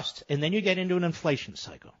your costs. And then you get into an inflation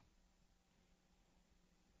cycle.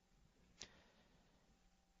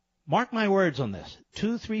 Mark my words on this.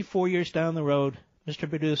 2, 3, 4 years down the road, Mr.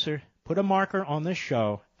 Producer, put a marker on this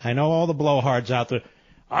show. I know all the blowhards out there.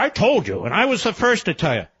 I told you, and I was the first to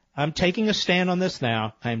tell you. I'm taking a stand on this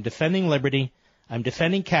now. I'm defending liberty. I'm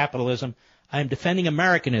defending capitalism. I'm defending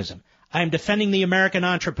Americanism. I'm defending the American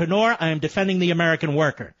entrepreneur. I'm defending the American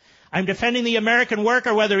worker. I'm defending the American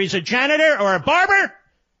worker, whether he's a janitor or a barber,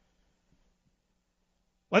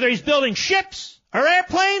 whether he's building ships or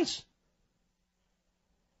airplanes,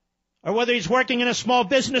 or whether he's working in a small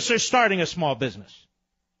business or starting a small business.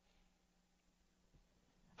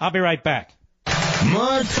 I'll be right back.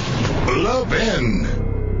 Mark Levin.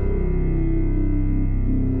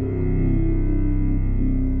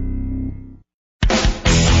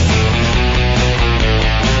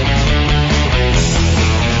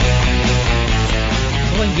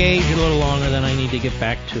 Engage a little longer than I need to get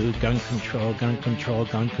back to gun control, gun control,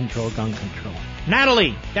 gun control, gun control.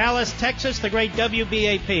 Natalie, Dallas, Texas, the great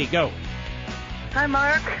WBAP. Go. Hi,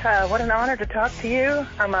 Mark. What an honor to talk to you.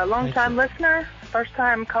 I'm a long-time listener,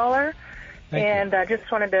 first-time caller, and I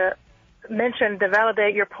just wanted to mention, to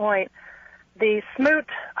validate your point, the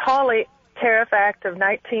Smoot-Hawley Tariff Act of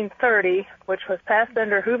 1930, which was passed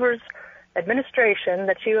under Hoover's administration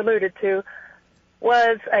that you alluded to,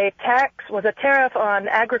 was a tariff on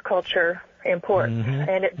agriculture imports,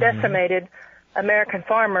 and it decimated American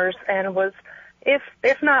farmers and was, if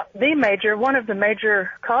not one of the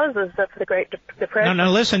major causes of the Great Depression.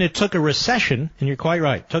 Now listen, it took a recession, and you're quite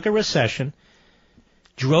right, took a recession,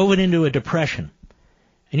 drove it into a depression.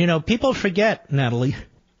 And people forget, Natalie,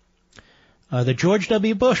 that George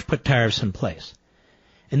W. Bush put tariffs in place.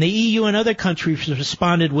 And the EU and other countries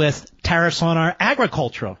responded with tariffs on our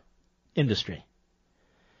agricultural industry.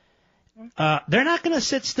 They're not going to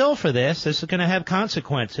sit still for this. This is going to have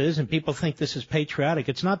consequences, and people think this is patriotic.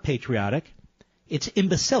 It's not patriotic. It's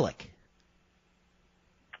imbecilic.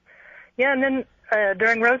 Yeah, and then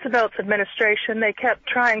during Roosevelt's administration, they kept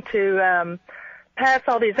trying to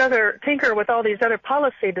tinker with all these other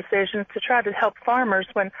policy decisions to try to help farmers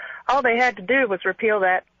when all they had to do was repeal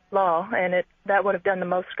that law, and that would have done the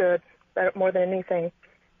most good, more than anything.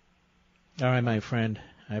 All right, my friend.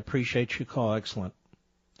 I appreciate your call. Excellent.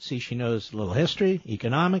 See, she knows a little history,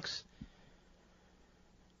 economics.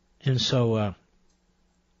 And so,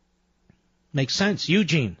 makes sense.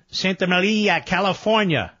 Eugene, Santa Maria,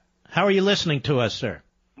 California. How are you listening to us, sir?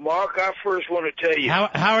 Mark, I first want to tell you.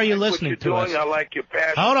 How are you listening to us? I like your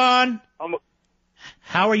passion. Hold on.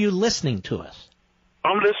 How are you listening to us?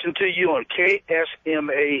 I'm listening to you on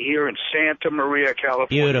KSMA here in Santa Maria,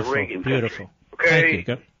 California. Beautiful, Reagan beautiful. Country. Okay? Thank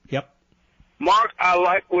you. Yep. Mark, I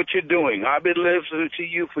like what you're doing. I've been listening to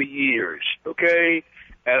you for years, okay?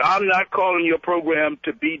 And I'm not calling your program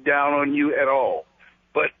to be down on you at all.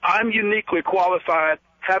 But I'm uniquely qualified,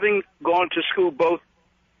 having gone to school both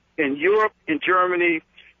in Europe, in Germany,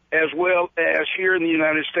 as well as here in the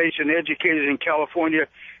United States, and educated in California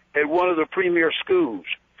at one of the premier schools.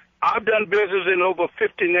 I've done business in over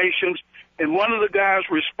 50 nations, and one of the guys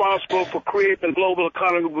responsible for creating the global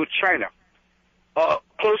economy was China.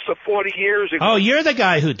 Close to 40 years ago. Oh, you're the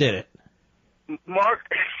guy who did it. Mark.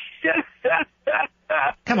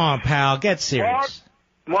 Come on, pal. Get serious.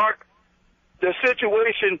 Mark, the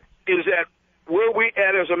situation is that where we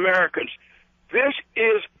at as Americans, this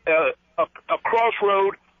is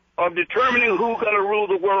of determining who's going to rule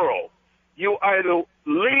the world. You either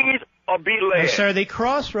lead or be led. Sir, the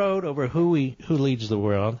crossroad over who leads the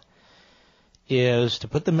world is to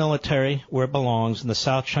put the military where it belongs in the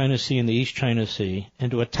South China Sea and the East China Sea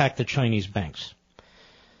and to attack the Chinese banks.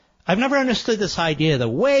 I've never understood this idea. The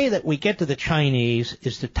way that we get to the Chinese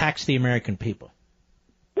is to tax the American people.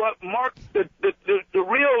 Well, Mark, the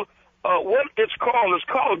real, what it's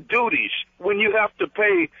called duties when you have to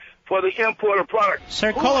pay for the import of products.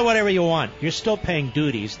 Sir, call it whatever you want. You're still paying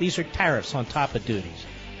duties. These are tariffs on top of duties.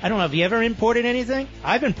 I don't know. Have you ever imported anything?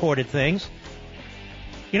 I've imported things.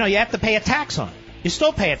 You know, you have to pay a tax on it. You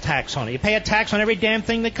still pay a tax on it. You pay a tax on every damn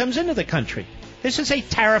thing that comes into the country. This is a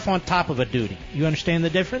tariff on top of a duty. You understand the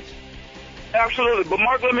difference? Absolutely. But,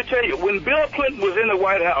 Mark, let me tell you, when Bill Clinton was in the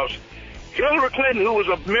White House, Hillary Clinton, who was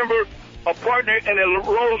a member, a partner in a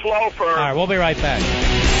Rose law firm. All right, we'll be right back.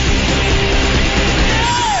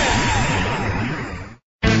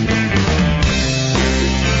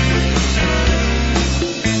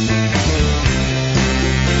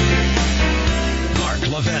 Mark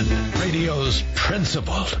Levin, radio's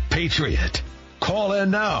principled patriot. Call in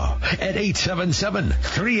now at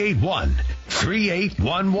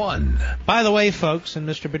 877-381-3811. By the way, folks, and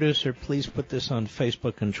Mr. Producer, please put this on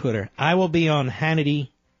Facebook and Twitter. I will be on Hannity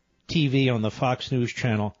TV on the Fox News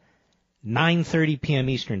channel, 9:30 p.m.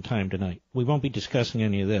 Eastern Time tonight. We won't be discussing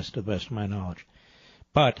any of this, to the best of my knowledge.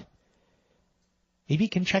 But maybe you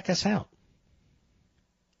can check us out.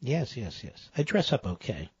 Yes. I dress up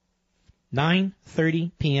okay. 9:30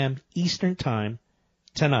 p.m. Eastern Time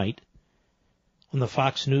tonight. On the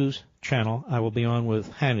Fox News channel, I will be on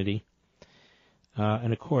with Hannity.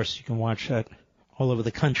 And, of course, you can watch that all over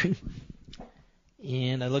the country.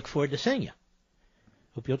 And I look forward to seeing you.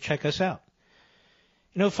 Hope you'll check us out.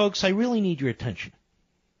 You know, folks, I really need your attention.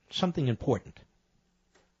 Something important.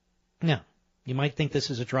 Now, you might think this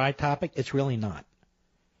is a dry topic. It's really not.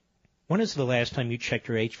 When is the last time you checked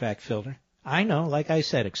your HVAC filter? I know, like I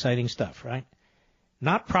said, exciting stuff, right?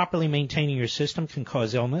 Not properly maintaining your system can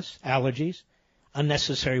cause illness, allergies,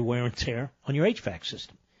 unnecessary wear and tear on your HVAC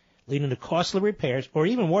system, leading to costly repairs, or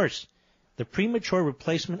even worse, the premature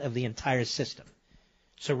replacement of the entire system.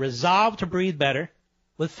 So resolve to breathe better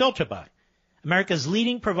with FilterBuy, America's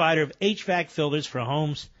leading provider of HVAC filters for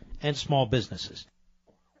homes and small businesses.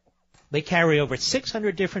 They carry over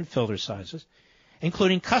 600 different filter sizes,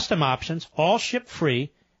 including custom options, all shipped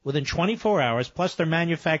free within 24 hours, plus they're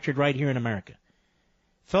manufactured right here in America.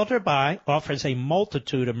 FilterBuy offers a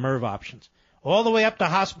multitude of MERV options, all the way up to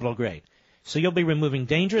hospital grade. So you'll be removing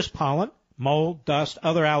dangerous pollen, mold, dust,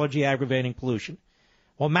 other allergy-aggravating pollution,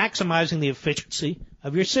 while maximizing the efficiency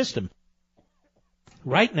of your system.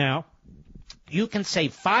 Right now, you can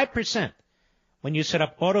save 5% when you set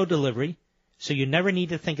up auto delivery, so you never need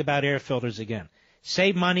to think about air filters again.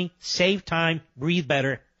 Save money, save time, breathe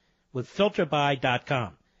better with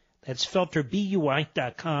FilterBuy.com. That's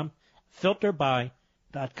FilterBuy.com,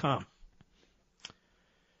 FilterBuy.com.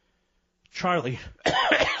 Charlie,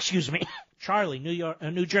 Charlie,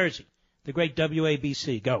 New Jersey, the great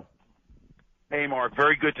WABC. Go. Hey, Mark,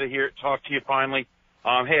 very good to talk to you finally.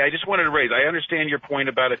 Hey, I just wanted to raise, I understand your point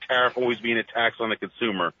about a tariff always being a tax on the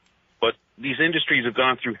consumer, but these industries have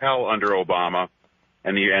gone through hell under Obama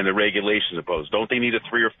and the regulations imposed. Don't they need a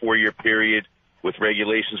 3 or 4 year period with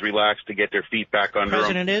regulations relaxed to get their feet back under them? The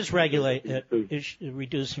president is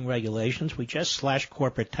reducing regulations. We just slashed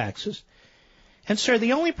corporate taxes. And, sir,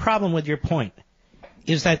 the only problem with your point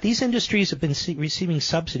is that these industries have been receiving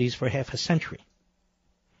subsidies for half a century.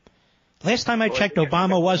 Last time I checked,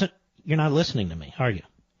 Obama wasn't – you're not listening to me, are you?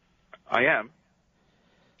 I am.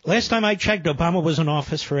 Last time I checked, Obama was in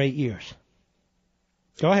office for 8 years.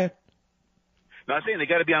 Go ahead. No, I'm saying they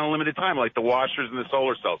got to be on a limited time, like the washers and the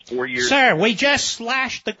solar cells, 4 years. Sir, we just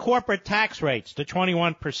slashed the corporate tax rates to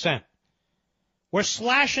 21%. We're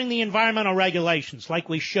slashing the environmental regulations like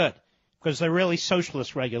we should, because they're really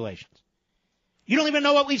socialist regulations. You don't even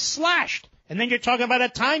know what we've slashed, and then you're talking about a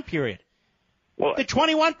time period. Well, the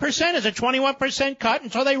 21% is a 21% cut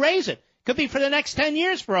until they raise it. Could be for the next 10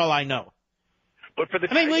 years for all I know. But for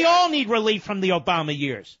we all need relief from the Obama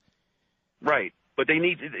years. Right, but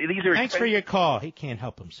these are Thanks for your call. He can't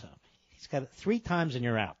help himself. He's got it 3 times and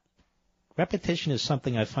you're out. Repetition is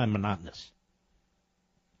something I find monotonous.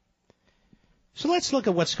 So let's look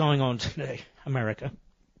at what's going on today, America.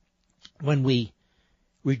 When we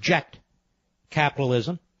reject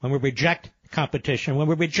capitalism, when we reject competition, when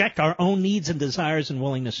we reject our own needs and desires and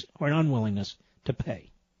willingness or unwillingness to pay.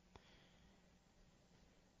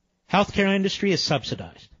 Healthcare industry is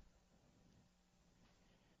subsidized.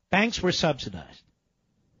 Banks were subsidized.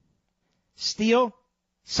 Steel,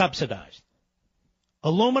 subsidized.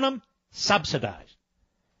 Aluminum, subsidized.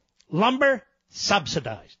 Lumber,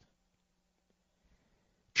 subsidized.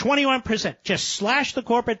 21%. Just slash the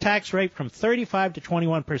corporate tax rate from 35 to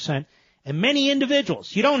 21%. And many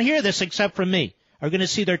individuals, you don't hear this except from me, are going to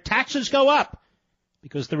see their taxes go up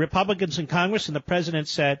because the Republicans in Congress and the president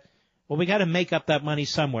said, well, we got to make up that money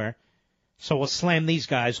somewhere. So we'll slam these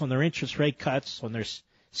guys on their interest rate cuts, on their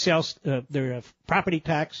sales, their property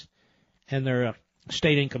tax, and their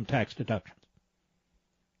state income tax deductions.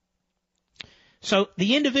 So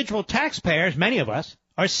the individual taxpayers, many of us,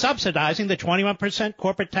 are subsidizing the 21%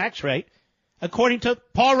 corporate tax rate, according to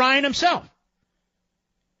Paul Ryan himself.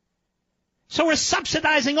 So we're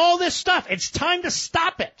subsidizing all this stuff. It's time to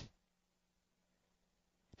stop it.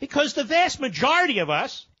 Because the vast majority of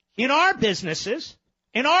us, in our businesses,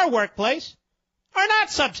 in our workplace, are not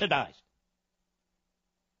subsidized.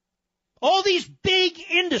 All these big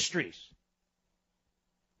industries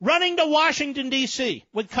running to Washington, D.C.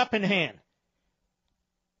 with cup in hand.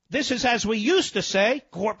 This is, as we used to say,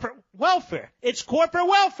 corporate welfare. It's corporate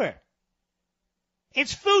welfare.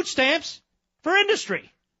 It's food stamps for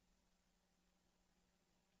industry.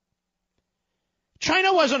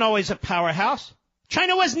 China wasn't always a powerhouse.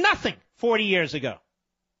 China was nothing 40 years ago.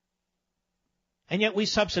 And yet we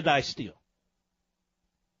subsidize steel.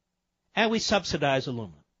 And we subsidize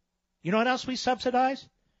aluminum. You know what else we subsidize?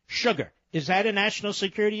 Sugar. Is that a national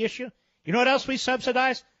security issue? You know what else we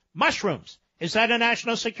subsidize? Mushrooms. Is that a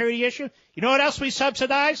national security issue? You know what else we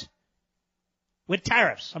subsidize? With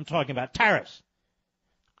tariffs. I'm talking about tariffs.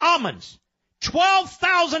 Almonds.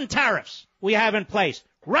 12,000 tariffs we have in place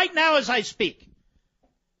right now as I speak.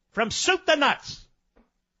 From soup to nuts.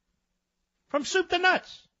 From soup to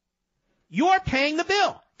nuts. You're paying the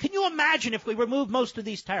bill. Can you imagine if we remove most of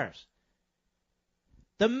these tariffs?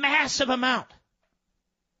 The massive amount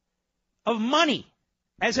of money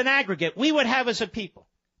as an aggregate we would have as a people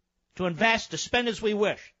to invest, to spend as we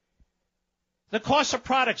wish. The cost of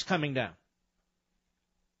products coming down.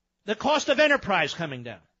 The cost of enterprise coming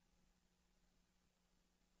down.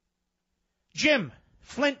 Jim,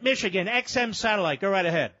 Flint, Michigan, XM Satellite. Go right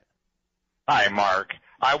ahead. Hi, Mark.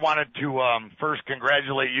 I wanted to first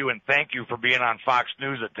congratulate you and thank you for being on Fox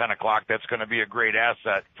News at 10 o'clock. That's going to be a great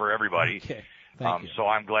asset for everybody. Okay. Thank you. So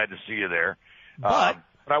I'm glad to see you there. But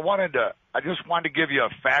I just wanted to give you a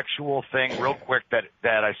factual thing real quick that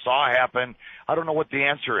I saw happen. I don't know what the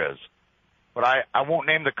answer is, but I won't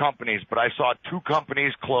name the companies, but I saw two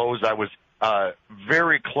companies close. I was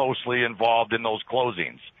very closely involved in those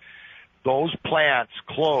closings. Those plants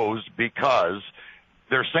closed because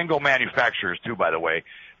they're single manufacturers too, by the way.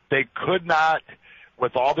 They could not,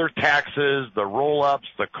 with all their taxes, the roll-ups,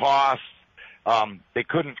 the costs, they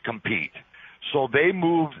couldn't compete. So they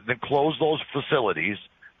moved and closed those facilities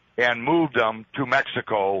and moved them to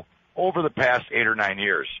Mexico over the past 8 or 9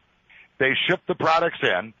 years. They ship the products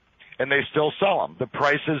in, and they still sell them. The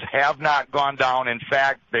prices have not gone down. In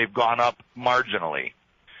fact, they've gone up marginally.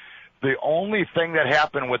 The only thing that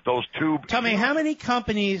happened with those two... Tell me, how many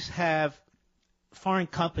foreign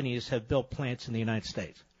companies have built plants in the United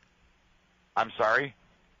States? I'm sorry?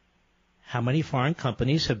 How many foreign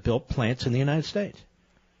companies have built plants in the United States?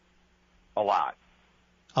 A lot.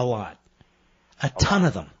 A lot. A ton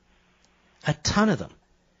of them. A ton of them.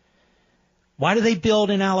 Why do they build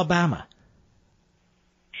in Alabama?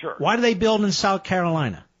 Sure. Why do they build in South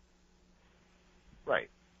Carolina? Right.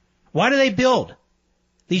 Why do they build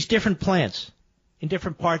these different plants in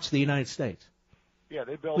different parts of the United States? Yeah,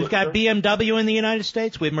 they build. We've got BMW in the United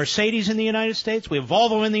States. We have Mercedes in the United States. We have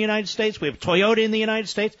Volvo in the United States. We have Toyota in the United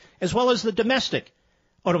States, as well as the domestic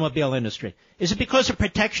automobile industry. Is it because of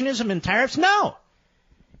protectionism and tariffs? No.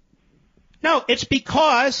 No, it's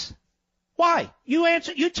because, why?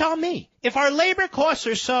 You tell me. If our labor costs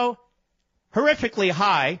are so horrifically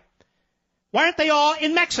high, why aren't they all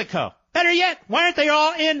in Mexico? Better yet, why aren't they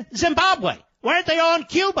all in Zimbabwe? Why aren't they all in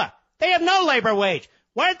Cuba? They have no labor wage.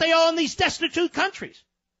 Why aren't they all in these destitute countries?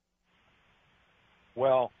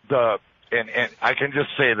 Well, and I can just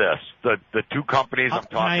say this. The two companies I'm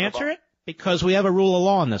talking about. Can I answer it? Because we have a rule of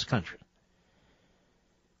law in this country.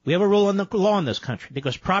 We have a rule of law in this country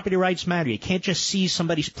because property rights matter. You can't just seize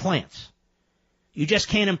somebody's plants. You just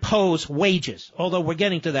can't impose wages, although we're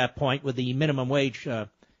getting to that point with the minimum wage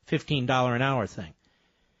 $15 an hour thing.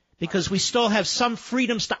 Because we still have some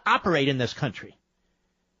freedoms to operate in this country.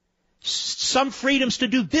 Some freedoms to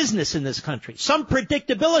do business in this country. Some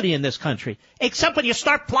predictability in this country. Except when you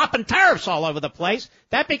start plopping tariffs all over the place,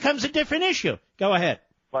 that becomes a different issue. Go ahead.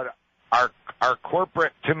 But our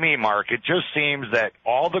corporate, to me, Mark, it just seems that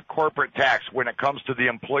all the corporate tax when it comes to the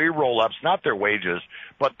employee roll-ups, not their wages,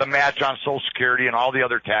 but the match on Social Security and all the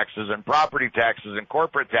other taxes and property taxes and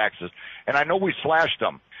corporate taxes, and I know we slashed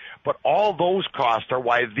them, but all those costs are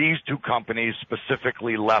why these two companies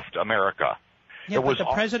specifically left America. Yeah, but the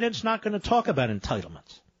president's not going to talk about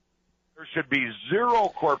entitlements. There should be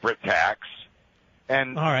zero corporate tax.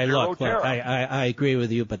 And all right, look, I agree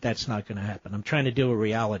with you, but that's not going to happen. I'm trying to do a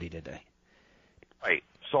reality today. Right.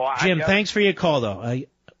 So Jim, thanks for your call, though.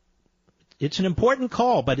 It's an important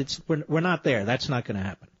call, but we're not there. That's not going to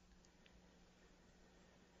happen.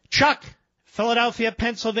 Chuck, Philadelphia,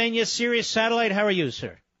 Pennsylvania, Sirius Satellite. How are you,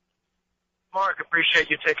 sir? Mark, appreciate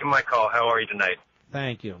you taking my call. How are you tonight?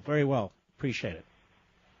 Thank you. Very well. Appreciate it.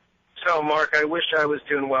 So, Mark, I wish I was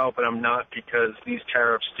doing well, but I'm not because these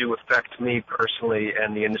tariffs do affect me personally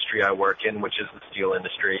and the industry I work in, which is the steel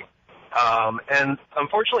industry. And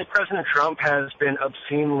unfortunately, President Trump has been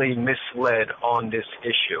obscenely misled on this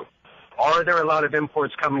issue. Are there a lot of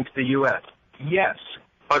imports coming to the U.S.? Yes.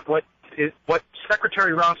 But what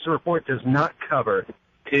Secretary Ross's report does not cover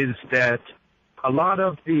is that a lot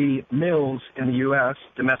of the mills in the U.S.,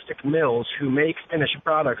 domestic mills, who make finished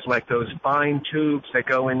products like those fine tubes that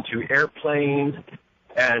go into airplanes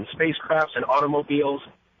and spacecrafts and automobiles,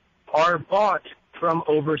 are bought from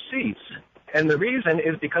overseas. And the reason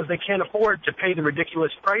is because they can't afford to pay the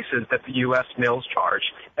ridiculous prices that the U.S. mills charge.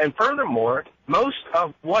 And furthermore, most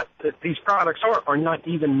of what these products are not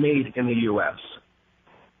even made in the U.S.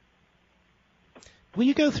 Will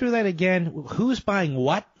you go through that again? Who's buying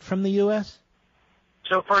what from the U.S.?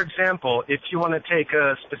 So, for example, if you want to take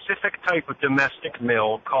a specific type of domestic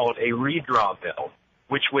mill called a redraw mill,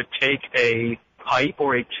 which would take a pipe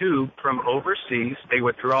or a tube from overseas, they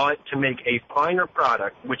would draw it to make a finer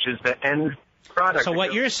product, which is the end product. So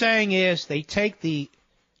what you're saying is they take the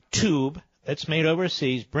tube that's made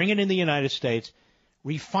overseas, bring it in the United States,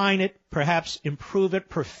 refine it, perhaps improve it,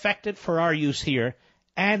 perfect it for our use here,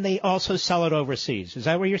 and they also sell it overseas. Is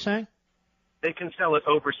that what you're saying? They can sell it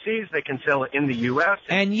overseas. They can sell it in the U.S.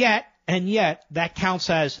 And yet, that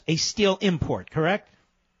counts as a steel import, correct?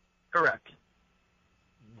 Correct.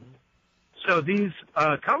 So these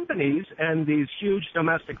companies and these huge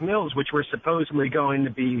domestic mills, which we're supposedly going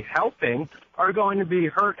to be helping, are going to be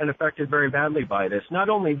hurt and affected very badly by this. Not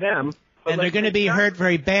only them, but and they're going to be hurt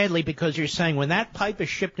very badly because you're saying when that pipe is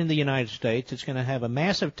shipped in the United States, it's going to have a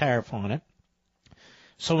massive tariff on it.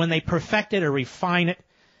 So when they perfect it or refine it,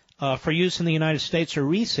 for use in the United States or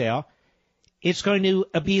resale, it's going to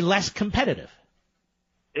be less competitive.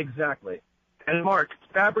 Exactly. And, Mark,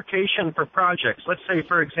 fabrication for projects. Let's say,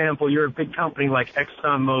 for example, you're a big company like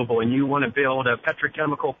ExxonMobil and you want to build a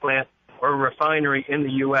petrochemical plant or a refinery in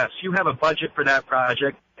the U.S. You have a budget for that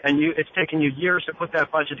project, and it's taken you years to put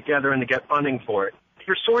that budget together and to get funding for it.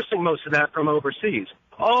 You're sourcing most of that from overseas.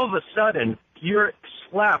 All of a sudden, you're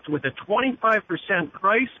slapped with a 25%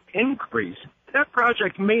 price increase. That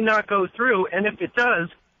project may not go through, and if it does,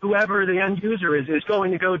 whoever the end user is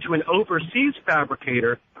going to go to an overseas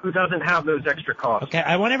fabricator who doesn't have those extra costs. Okay,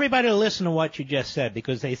 I want everybody to listen to what you just said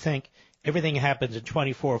because they think everything happens in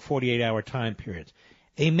 24 or 48-hour time periods.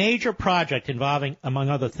 A major project involving, among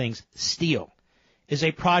other things, steel is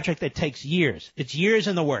a project that takes years. It's years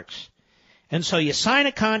in the works. And so you sign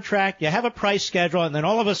a contract, you have a price schedule, and then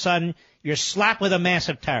all of a sudden you're slapped with a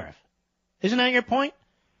massive tariff. Isn't that your point?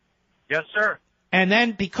 Yes, sir. And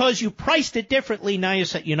then because you priced it differently, now you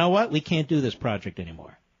say, you know what, we can't do this project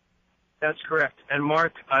anymore. That's correct. And,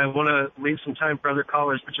 Mark, I want to leave some time for other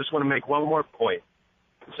callers, but just want to make one more point.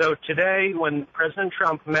 So today, when President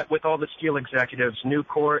Trump met with all the steel executives,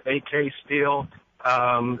 Nucor, AK Steel,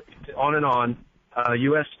 on and on,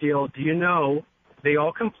 U.S. Steel, do you know they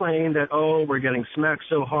all complain that, oh, we're getting smacked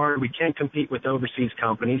so hard, we can't compete with overseas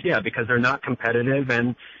companies. Yeah, because they're not competitive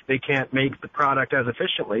and they can't make the product as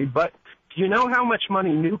efficiently. But do you know how much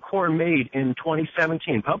money Nucor made in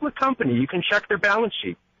 2017? Public company, you can check their balance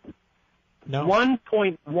sheet. No.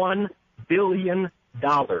 $1.1 billion.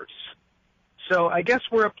 So I guess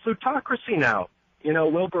we're a plutocracy now. You know,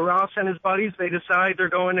 Wilbur Ross and his buddies, they decide they're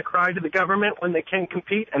going to cry to the government when they can't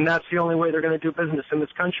compete, and that's the only way they're going to do business in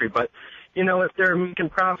this country. But, you know, if they're making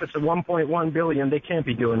profits of $1.1 billion, they can't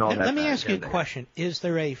be doing all that. Let me ask you a question. Is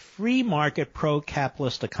there a free market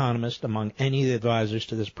pro-capitalist economist among any of the advisors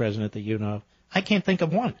to this president that you know? I can't think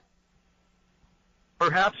of one.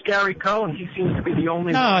 Perhaps Gary Cohn. He seems to be the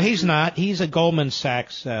only one. No, he's not. He's a Goldman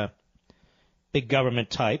Sachs big government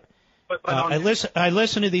type. I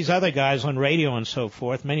listen to these other guys on radio and so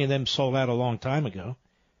forth. Many of them sold out a long time ago.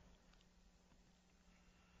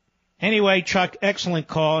 Anyway, Chuck, excellent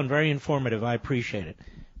call and very informative. I appreciate it.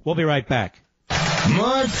 We'll be right back.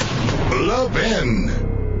 Mark Levin.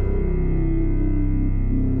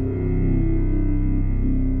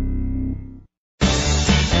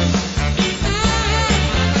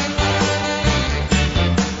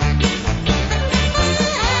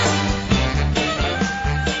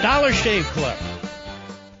 Dollar Shave Club.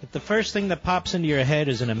 If the first thing that pops into your head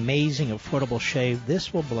is an amazing, affordable shave,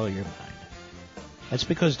 this will blow your mind. That's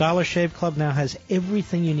because Dollar Shave Club now has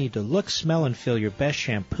everything you need to look, smell, and feel your best: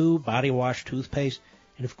 shampoo, body wash, toothpaste,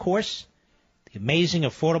 and of course, the amazing,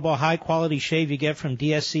 affordable, high-quality shave you get from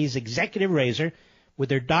DSC's Executive Razor with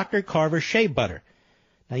their Dr. Carver Shave Butter.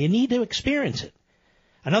 Now, you need to experience it.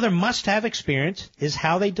 Another must-have experience is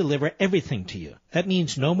how they deliver everything to you. That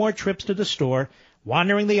means no more trips to the store,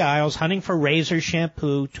 wandering the aisles, hunting for razors,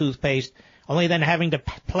 shampoo, toothpaste, only then having to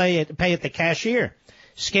pay at the cashier,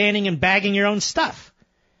 scanning and bagging your own stuff.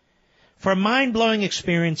 For a mind-blowing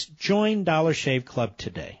experience, join Dollar Shave Club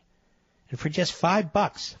today. And for just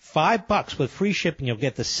 $5 with free shipping, you'll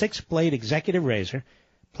get the 6-blade Executive Razor,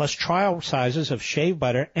 plus trial sizes of shave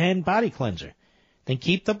butter and body cleanser. Then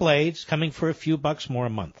keep the blades, coming for a few bucks more a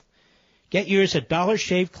month. Get yours at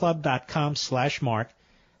dollarshaveclub.com/Mark.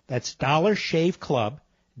 That's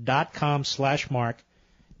dollarshaveclub.com/Mark.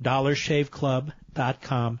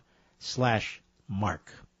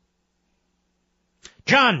 dollarshaveclub.com/Mark.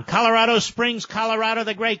 John, Colorado Springs, Colorado,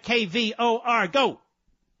 the great KVOR. Go.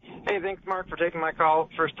 Hey, thanks, Mark, for taking my call.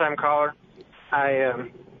 First-time caller. I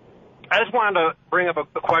just wanted to bring up a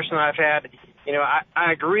question that I've had. You know,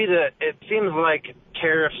 I agree that it seems like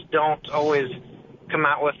tariffs don't always come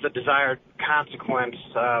out with the desired consequence,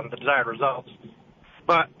 the desired results.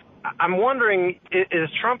 But I'm wondering, is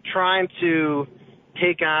Trump trying to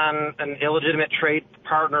take on an illegitimate trade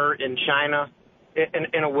partner in China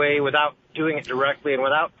in a way without doing it directly and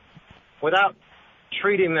without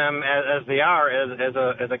treating them as they are,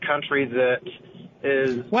 as a country that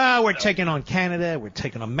is... Well, we're taking on Canada, we're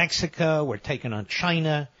taking on Mexico, we're taking on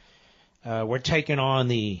China, we're taking on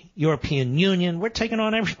the European Union, we're taking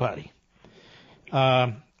on everybody.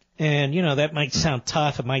 And, you know, that might sound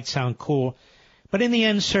tough, it might sound cool, but in the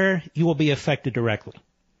end, sir, you will be affected directly.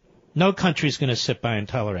 No country's going to sit by and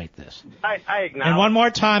tolerate this. I acknowledge. And one more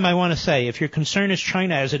time, I want to say, if your concern is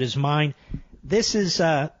China as it is mine, this is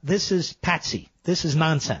patsy. This is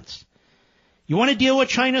nonsense. You want to deal with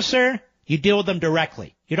China, sir? You deal with them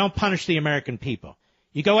directly. You don't punish the American people.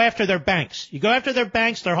 You go after their banks. You go after their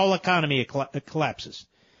banks, their whole economy collapses.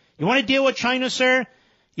 You want to deal with China, sir?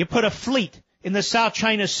 You put a fleet in the South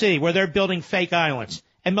China Sea where they're building fake islands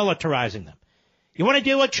and militarizing them. You want to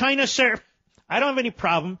deal with China, sir? I don't have any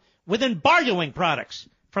problem with embargoing products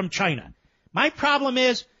from China. My problem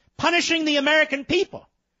is punishing the American people.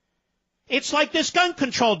 It's like this gun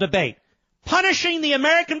control debate. Punishing the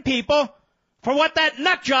American people for what that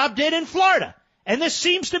nut job did in Florida. And this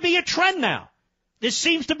seems to be a trend now. And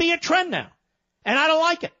I don't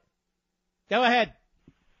like it. Go ahead.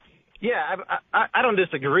 Yeah, I don't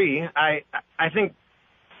disagree. I think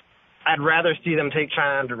I'd rather see them take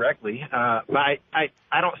China on directly. But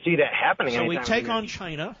I don't see that happening. So we take on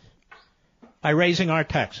China by raising our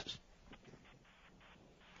taxes.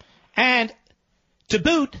 And to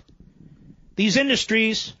boot, these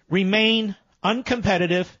industries remain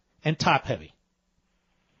uncompetitive and top-heavy.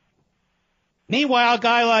 Meanwhile, a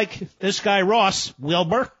guy like this guy Ross,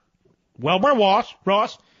 Wilbur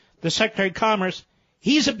Ross, the Secretary of Commerce,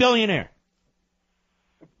 he's a billionaire.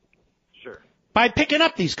 Sure. By picking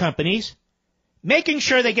up these companies, making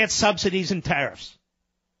sure they get subsidies and tariffs.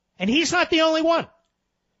 And he's not the only one.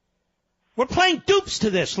 We're playing dupes to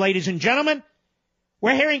this, ladies and gentlemen.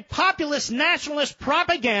 We're hearing populist nationalist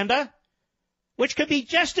propaganda, which could be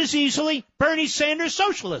just as easily Bernie Sanders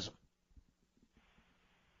socialism.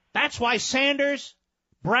 That's why Sanders,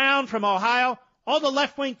 Brown from Ohio, all the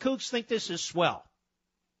left-wing kooks think this is swell.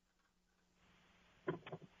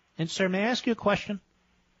 And, sir, may I ask you a question?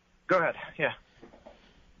 Go ahead, yeah.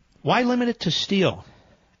 Why limit it to steel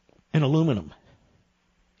and aluminum?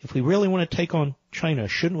 If we really want to take on China,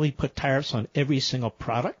 shouldn't we put tariffs on every single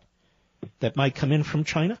product that might come in from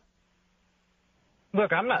China?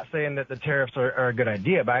 Look, I'm not saying that the tariffs are a good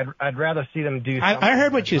idea, but I'd rather see them do something. I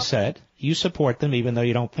heard what you said. You support them even though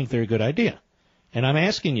you don't think they're a good idea. And I'm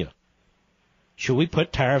asking you, should we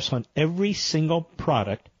put tariffs on every single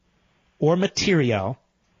product or material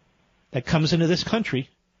that comes into this country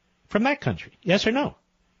from that country? Yes or no?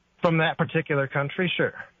 From that particular country,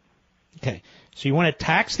 sure. Okay. So you want to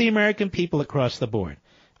tax the American people across the board.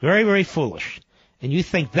 Very, very foolish. And you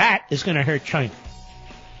think that is going to hurt China.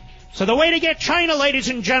 So the way to get China, ladies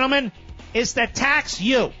and gentlemen, is to tax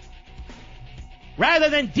you rather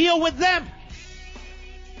than deal with them.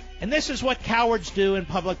 And this is what cowards do in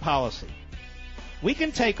public policy. We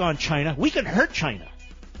can take on China. We can hurt China.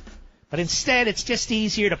 But instead, it's just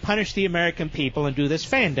easier to punish the American people and do this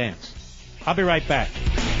fan dance. I'll be right back.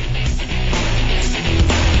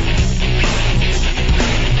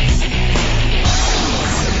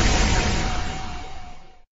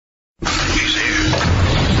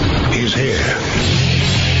 He's here.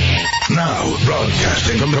 Now,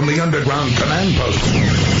 broadcasting from the underground command post,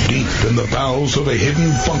 deep in the bowels of a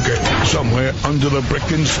hidden bunker, somewhere under the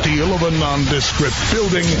brick and steel of a nondescript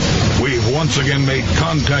building, we've once again made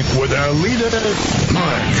contact with our leader,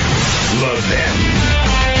 Mark Levin.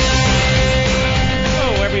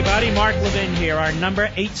 Hello, everybody. Mark Levin here. Our number,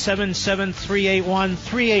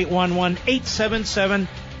 877-381-3811,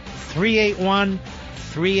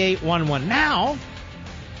 877-381-3811. Now,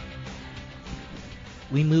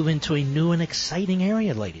 we move into a new and exciting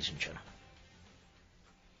area, ladies and gentlemen.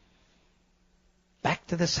 Back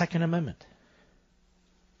to the Second Amendment.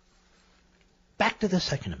 Back to the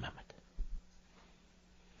Second Amendment.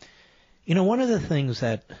 You know, one of the things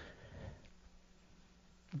that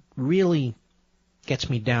really gets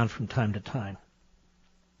me down from time to time,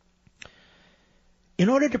 in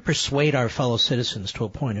order to persuade our fellow citizens to a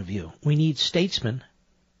point of view, we need statesmen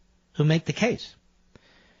who make the case.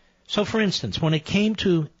 So, for instance, when it came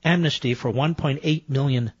to amnesty for 1.8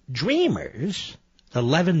 million dreamers,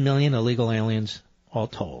 11 million illegal aliens all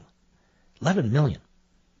told, 11 million.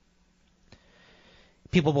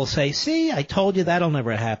 People will say, see, I told you that'll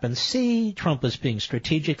never happen. See, Trump is being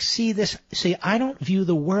strategic. See this. See, I don't view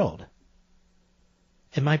the world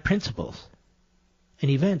and my principles and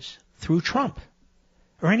events through Trump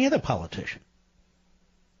or any other politician.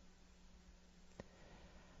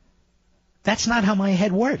 That's not how my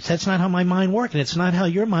head works. That's not how my mind works, and it's not how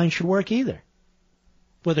your mind should work either.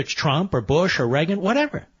 Whether it's Trump or Bush or Reagan,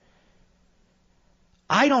 whatever.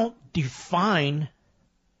 I don't define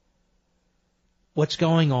what's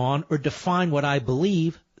going on or define what I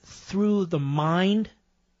believe through the mind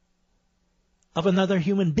of another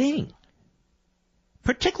human being,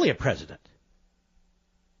 particularly a president.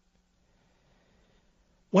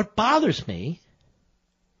 What bothers me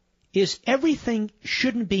is everything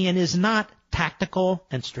shouldn't be and is not tactical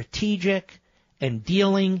and strategic and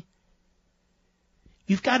dealing.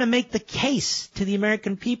 You've got to make the case to the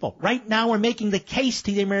American people. Right now we're making the case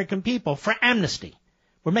to the American people for amnesty.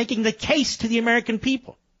 We're making the case to the American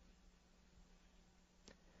people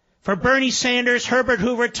for Bernie Sanders, Herbert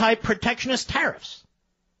Hoover type protectionist tariffs.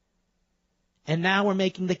 And now we're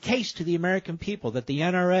making the case to the American people that the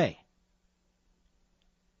NRA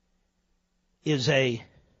is a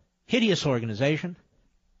hideous organization,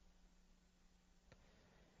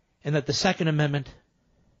 and that the Second Amendment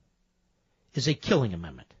is a killing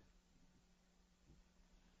amendment.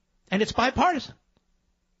 And it's bipartisan.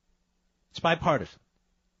 It's bipartisan.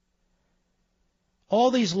 All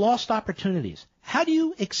these lost opportunities. How do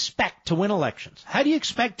you expect to win elections? How do you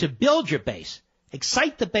expect to build your base,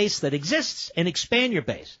 excite the base that exists, and expand your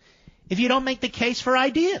base if you don't make the case for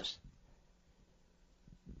ideas?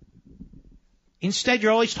 Instead,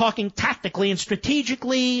 you're always talking tactically and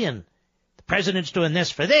strategically, and the president's doing this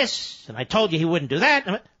for this, and I told you he wouldn't do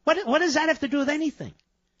that. What does that have to do with anything?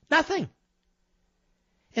 Nothing.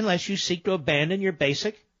 Unless you seek to abandon your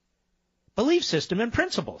basic belief system and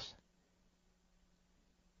principles,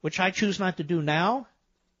 which I choose not to do now,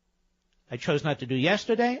 I chose not to do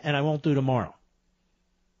yesterday, and I won't do tomorrow.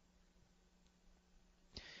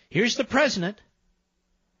 Here's the president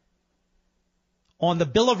on the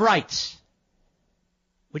Bill of Rights,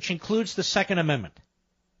 which includes the Second Amendment.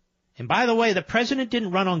 And by the way, the president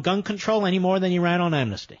didn't run on gun control any more than he ran on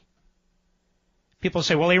amnesty. People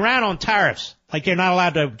say, well, he ran on tariffs, like they're not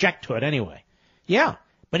allowed to object to it anyway. Yeah,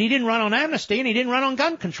 but he didn't run on amnesty, and he didn't run on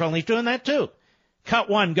gun control, and he's doing that too. Cut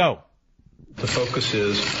one, go. The focus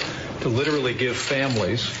is to literally give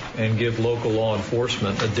families and give local law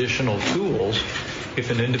enforcement additional tools if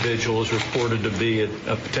an individual is reported to be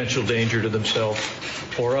a potential danger to themselves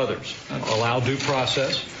or others. Allow due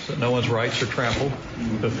process so that no one's rights are trampled,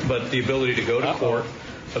 but the ability to go to court,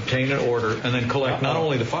 obtain an order, and then collect not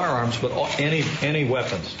only the firearms, but any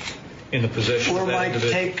weapons in the possession of that individual.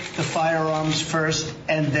 Or might take the firearms first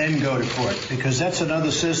and then go to court, because that's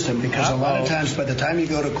another system, because a lot of times by the time you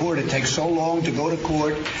go to court, it takes so long to go to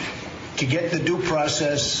court to get the due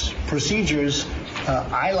process procedures.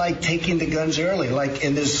 I like taking the guns early, like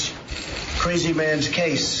in this crazy man's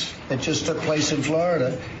case that just took place in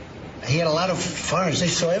Florida. He had a lot of firearms. They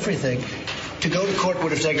saw everything. To go to court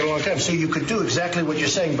would have taken a long time. So you could do exactly what you're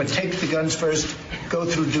saying, but take the guns first, go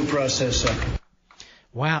through due process second.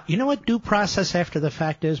 Wow. You know what due process after the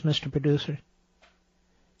fact is, Mr. Producer?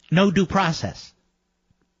 No due process.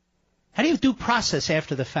 How do you due process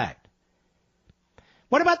after the fact?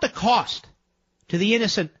 What about the cost to the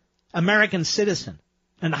innocent American citizen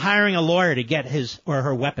and hiring a lawyer to get his or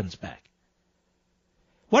her weapons back?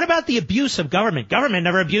 What about the abuse of government? Government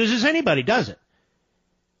never abuses anybody, does it?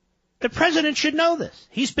 The president should know this.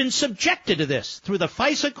 He's been subjected to this through the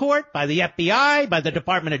FISA court, by the FBI, by the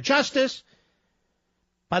Department of Justice,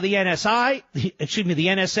 by the NSA.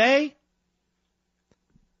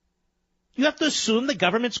 You have to assume the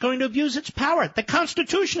government's going to abuse its power. The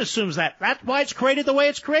Constitution assumes that. That's why it's created the way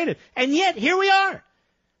it's created. And yet, here we are.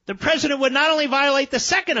 The president would not only violate the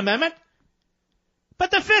Second Amendment, but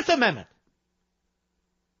the Fifth Amendment.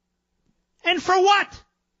 And for what?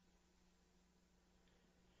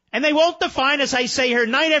 And they won't define, as I say here,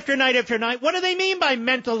 night after night after night, what do they mean by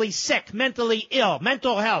mentally sick, mentally ill,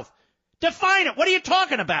 mental health? Define it. What are you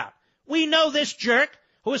talking about? We know this jerk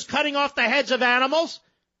who was cutting off the heads of animals.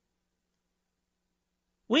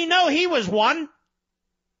 We know he was one.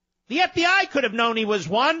 The FBI could have known he was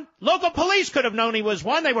one. Local police could have known he was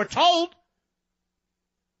one. They were told.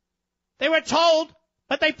 They were told,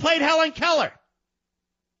 but they played Helen Keller.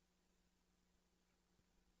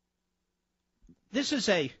 This is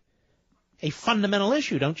a fundamental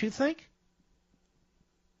issue, don't you think?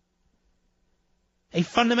 A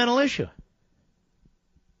fundamental issue.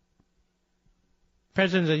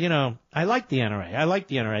 President said, I like the NRA. I like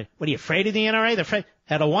the NRA. What, are you afraid of the NRA? They're afraid.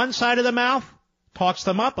 Out of one side of the mouth, talks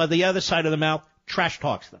them up. On the other side of the mouth, trash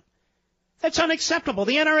talks them. That's unacceptable.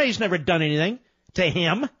 The NRA's never done anything to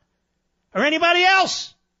him or anybody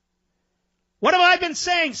else. What have I been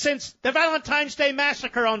saying since the Valentine's Day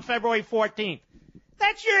massacre on February 14th?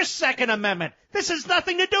 That's your Second Amendment. This has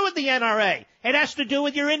nothing to do with the NRA. It has to do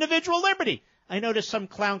with your individual liberty. I noticed some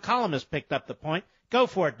clown columnist picked up the point. Go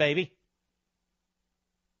for it, baby.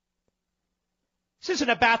 This isn't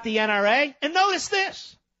about the NRA. And notice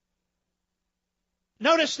this.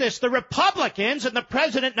 Notice this. The Republicans and the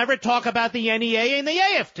president never talk about the NEA and the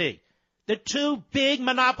AFT, the two big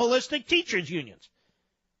monopolistic teachers unions,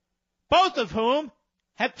 both of whom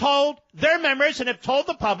have told their members and have told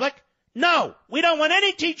the public, no, we don't want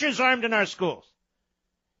any teachers armed in our schools.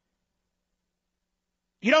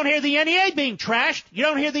 You don't hear the NEA being trashed. You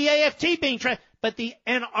don't hear the AFT being trashed, but the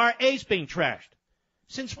NRA's being trashed.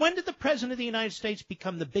 Since when did the President of the United States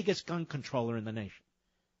become the biggest gun controller in the nation?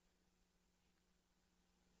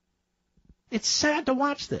 It's sad to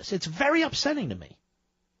watch this. It's very upsetting to me.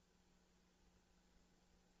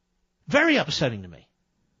 Very upsetting to me.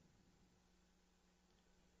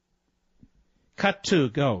 Cut 2,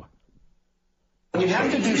 go. You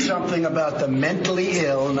have to do something about the mentally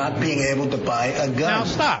ill not being able to buy a gun. Now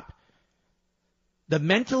stop. The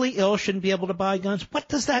mentally ill shouldn't be able to buy guns? What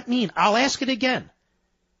does that mean? I'll ask it again.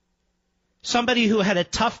 Somebody who had a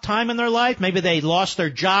tough time in their life, maybe they lost their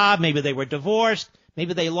job, maybe they were divorced,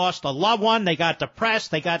 maybe they lost a loved one, they got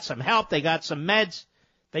depressed, they got some help, they got some meds,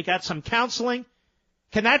 they got some counseling.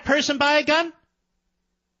 Can that person buy a gun?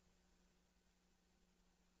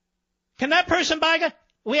 Can that person buy a gun?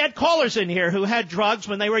 We had callers in here who had drugs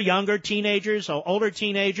when they were younger, teenagers or older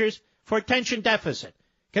teenagers for attention deficit.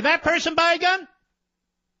 Can that person buy a gun?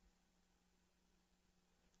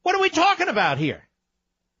 What are we talking about here?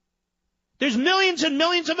 There's millions and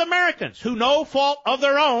millions of Americans who, no fault of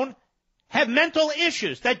their own, have mental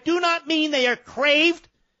issues. That do not mean they are craved,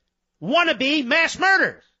 wannabe mass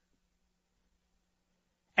murderers.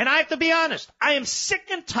 And I have to be honest, I am sick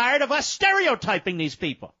and tired of us stereotyping these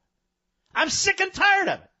people. I'm sick and tired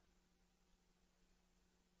of it.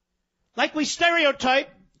 Like we stereotype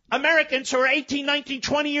Americans who are 18, 19,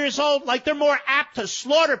 20 years old like they're more apt to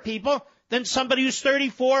slaughter people than somebody who's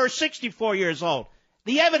 34 or 64 years old.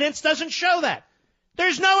 The evidence doesn't show that.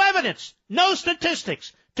 There's no evidence, no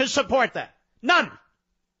statistics to support that. None.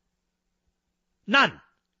 None.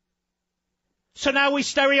 So now we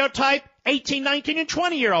stereotype 18, 19, and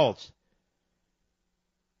 20-year-olds.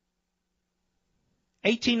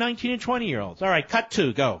 18, 19, and 20-year-olds. All right, cut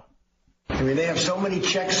 2, go. I mean, they have so many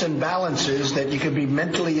checks and balances that you could be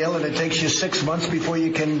mentally ill and it takes you 6 months before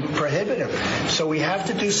you can prohibit them. So we have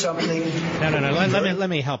to do something. No. Let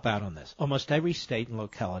me help out on this. Almost every state and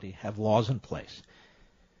locality have laws in place.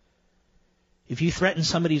 If you threaten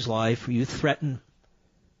somebody's life or you threaten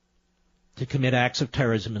to commit acts of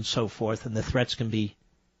terrorism and so forth, and the threats can be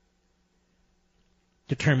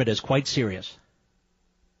determined as quite serious,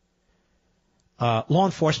 law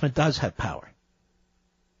enforcement does have power,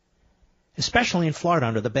 especially in Florida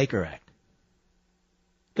under the Baker Act.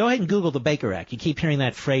 Go ahead and Google the Baker Act. You keep hearing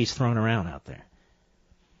that phrase thrown around out there.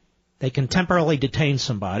 They can temporarily detain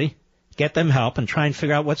somebody, get them help, and try and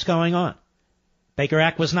figure out what's going on. Baker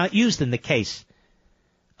Act was not used in the case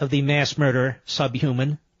of the mass murderer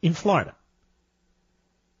subhuman in Florida.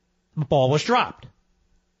 The ball was dropped.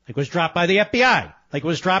 Like it was dropped by the FBI. Like it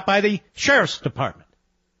was dropped by the Sheriff's Department.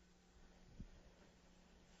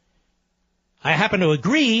 I happen to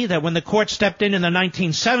agree that when the court stepped in the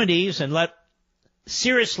 1970s and let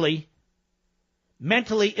seriously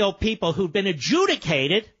mentally ill people who'd been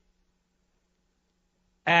adjudicated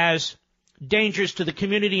as dangers to the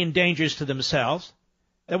community and dangers to themselves,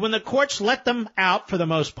 that when the courts let them out for the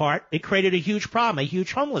most part, it created a huge problem, a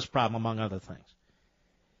huge homeless problem, among other things.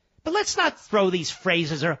 But let's not throw these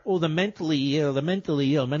phrases, oh, the mentally ill, the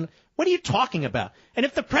mentally ill. What are you talking about? And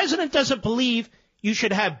if the president doesn't believe you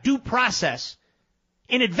should have due process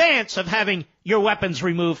in advance of having your weapons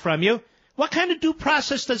removed from you, what kind of due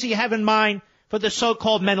process does he have in mind for the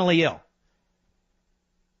so-called mentally ill?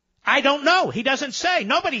 I don't know. He doesn't say.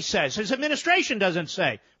 Nobody says. His administration doesn't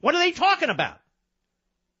say. What are they talking about?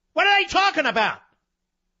 What are they talking about?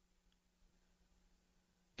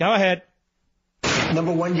 Go ahead.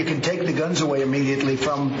 Number one, you can take the guns away immediately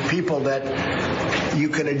from people that you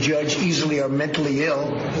can adjudge easily are mentally ill,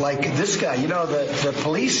 like this guy. You know, the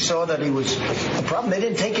police saw that he was a problem. They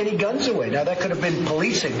didn't take any guns away. Now, that could have been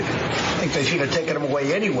policing. I think they should have taken them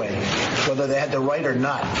away anyway, whether they had the right or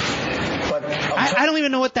not. But I don't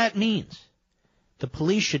even know what that means. The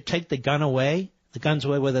police should take the guns away,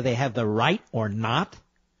 whether they have the right or not?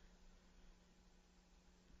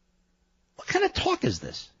 What kind of talk is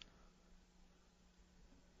this?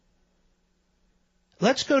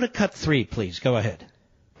 Let's go to cut 3, please. Go ahead.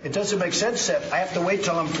 It doesn't make sense that I have to wait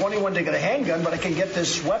till I'm 21 to get a handgun, but I can get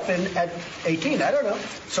this weapon at 18. I don't know.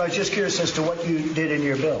 So I was just curious as to what you did in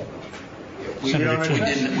your bill. We didn't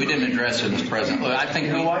address it, Mr. President. Look, I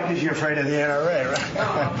think why? Because you're afraid of the NRA, right?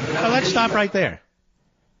 Well, let's stop right there.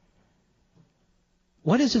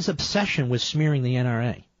 What is his obsession with smearing the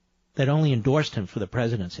NRA that only endorsed him for the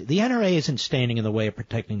presidency? The NRA isn't standing in the way of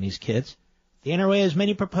protecting these kids. The NRA has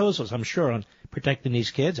many proposals, I'm sure, on protecting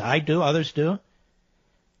these kids. I do, others do.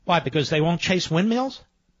 Why? Because they won't chase windmills?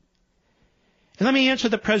 And let me answer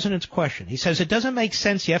the president's question. He says it doesn't make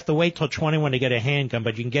sense you have to wait till 21 to get a handgun,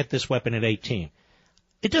 but you can get this weapon at 18.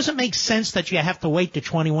 It doesn't make sense that you have to wait to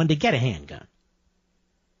 21 to get a handgun.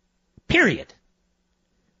 Period.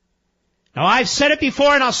 Now, I've said it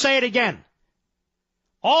before and I'll say it again.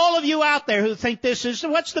 All of you out there who think this is,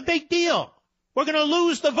 what's the big deal? We're going to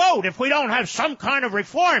lose the vote if we don't have some kind of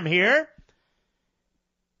reform here.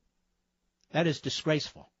 That is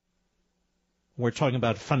disgraceful. We're talking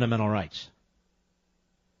about fundamental rights.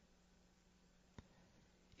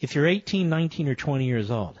 If you're 18, 19, or 20 years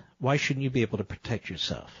old, why shouldn't you be able to protect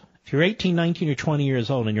yourself? If you're 18, 19, or 20 years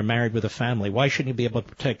old and you're married with a family, why shouldn't you be able to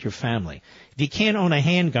protect your family? If you can't own a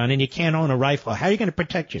handgun and you can't own a rifle, how are you going to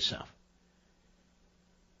protect yourself?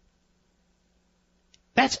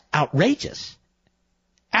 That's outrageous.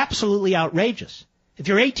 Absolutely outrageous. If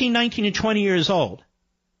you're 18, 19, and 20 years old,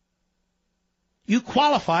 you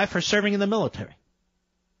qualify for serving in the military.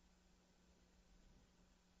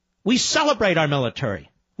 We celebrate our military.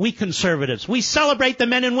 We conservatives. We celebrate the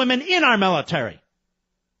men and women in our military.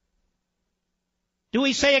 Do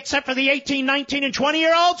we say except for the 18, 19, and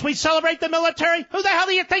 20-year-olds, we celebrate the military? Who the hell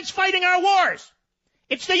do you think's fighting our wars?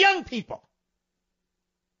 It's the young people.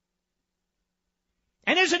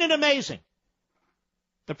 And isn't it amazing?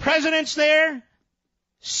 The president's there,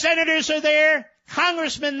 senators are there,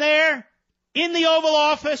 congressmen there, in the Oval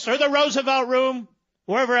Office or the Roosevelt Room,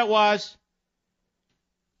 wherever it was.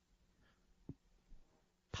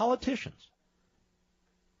 Politicians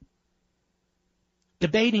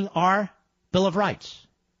debating our Bill of Rights.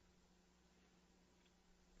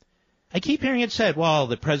 I keep hearing it said, well,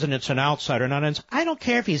 the president's an outsider, not an insider. I don't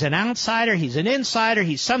care if he's an outsider, he's an insider,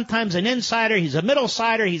 he's sometimes an insider, he's a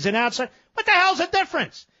middle-sider, he's an outsider. What the hell's the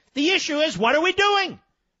difference? The issue is, what are we doing?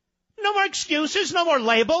 No more excuses, no more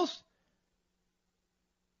labels.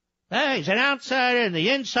 Hey, he's an outsider and the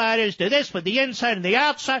insiders do this with the inside and the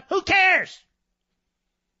outside. Who cares?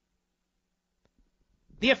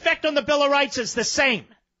 The effect on the Bill of Rights is the same.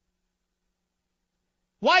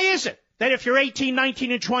 Why is it that if you're 18,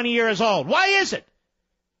 19, and 20 years old, why is it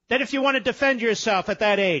that if you want to defend yourself at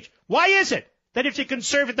that age, why is it that if you can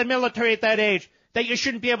serve at the military at that age, that you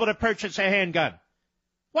shouldn't be able to purchase a handgun?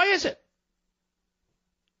 Why is it?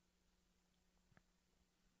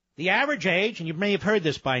 The average age, and you may have heard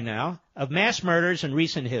this by now, of mass murders in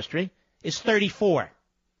recent history is 34.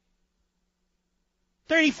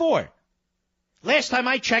 34. Last time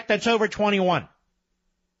I checked, that's over 21.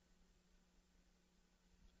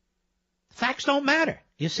 Facts don't matter.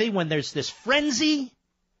 You see, when there's this frenzy,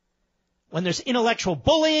 when there's intellectual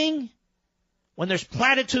bullying, when there's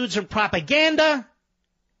platitudes and propaganda,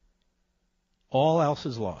 all else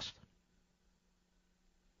is lost.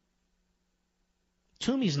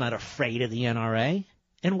 Toomey's not afraid of the NRA.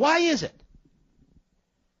 And why is it?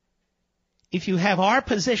 If you have our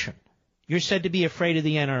position, you're said to be afraid of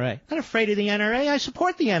the NRA. I'm not afraid of the NRA. I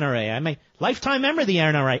support the NRA. I'm a lifetime member of the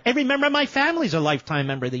NRA. Every member of my family is a lifetime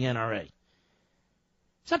member of the NRA.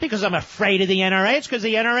 It's not because I'm afraid of the NRA. It's because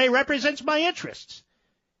the NRA represents my interests.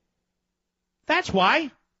 That's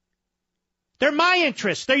why. They're my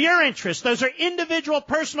interests. They're your interests. Those are individual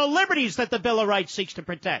personal liberties that the Bill of Rights seeks to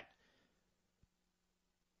protect.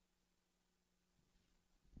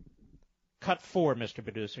 Cut 4, Mr.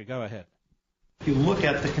 Producer. Go ahead. If you look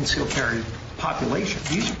at the concealed carry population,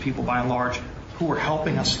 these are people, by and large, who are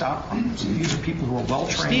helping us stop crimes. These are people who are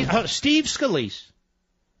well-trained. Steve Scalise,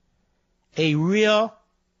 a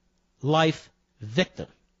real-life victim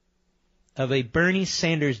of a Bernie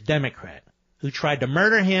Sanders Democrat who tried to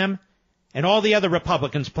murder him and all the other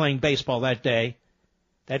Republicans playing baseball that day,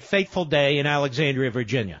 that fateful day in Alexandria,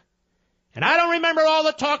 Virginia. And I don't remember all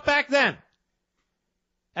the talk back then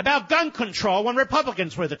about gun control when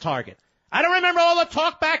Republicans were the target. I don't remember all the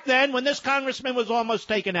talk back then when this congressman was almost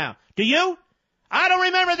taken out. Do you? I don't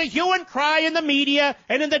remember the hue and cry in the media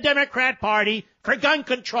and in the Democrat Party for gun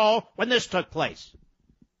control when this took place.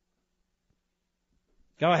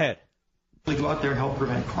 Go ahead. We go out there and help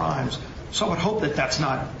prevent crimes. So I would hope that that's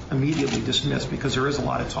not immediately dismissed, because there is a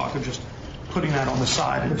lot of talk of just putting that on the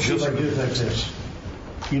side. And just I do think this.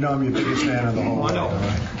 You know I'm your biggest fan of the whole I know.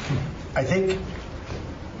 Right? I think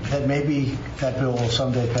that maybe that bill will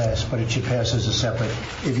someday pass, but it should pass as a separate.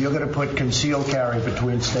 If you're going to put concealed carry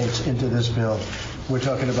between states into this bill, we're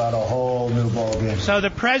talking about a whole new ballgame. So the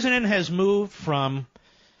president has moved from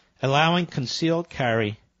allowing concealed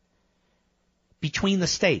carry between the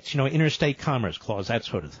states, interstate commerce clause, that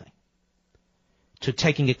sort of thing, to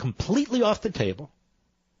taking it completely off the table,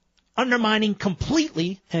 undermining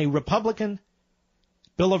completely a Republican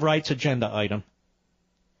Bill of Rights agenda item,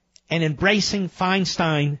 and embracing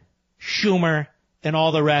Feinstein, Schumer, and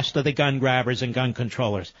all the rest of the gun grabbers and gun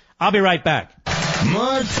controllers. I'll be right back.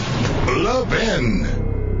 Mark Levin.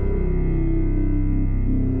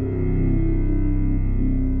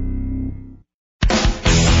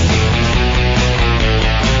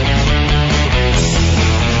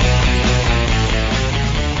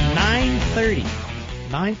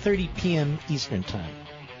 Nine thirty p.m. Eastern Time.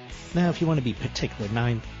 Now, if you want to be particular,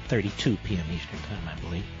 9:32 p.m. Eastern Time, I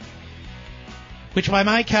believe. Which, by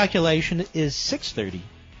my calculation, is 6:30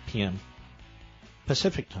 p.m.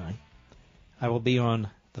 Pacific Time. I will be on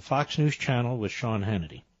the Fox News channel with Sean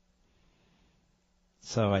Hannity.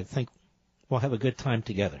 So I think we'll have a good time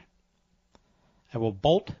together. I will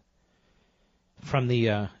bolt from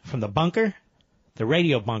the bunker, the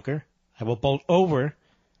radio bunker. I will bolt over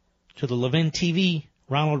to the Levin TV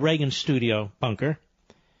Ronald Reagan studio bunker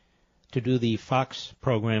to do the Fox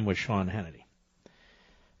program with Sean Hannity.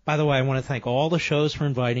 By the way, I want to thank all the shows for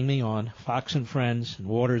inviting me on, Fox and Friends and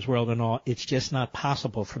Waters World and all. It's just not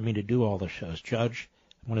possible for me to do all the shows. Judge,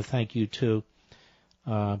 I want to thank you too.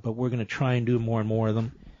 But we're going to try and do more and more of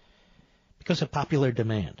them because of popular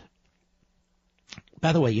demand.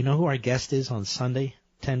 By the way, you know who our guest is on Sunday,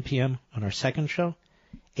 10 p.m. on our second show?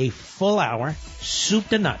 A full hour, soup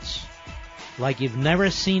to nuts, like you've never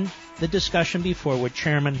seen the discussion before with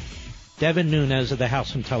Chairman Devin Nunes of the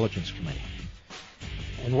House Intelligence Committee.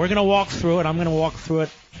 And we're going to walk through it. I'm going to walk through it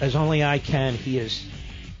as only I can. He is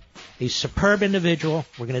a superb individual.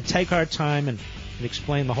 We're going to take our time and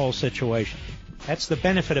explain the whole situation. That's the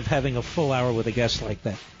benefit of having a full hour with a guest like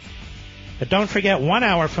that. But don't forget, 1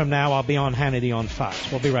 hour from now, I'll be on Hannity on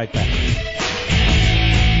Fox. We'll be right back.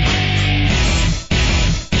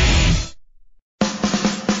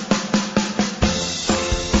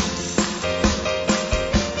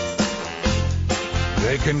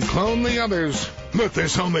 They can clone the others, but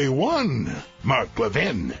there's only one Mark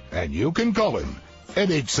Levin, and you can call him at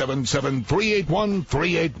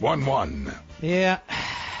 877-381-3811. Yeah.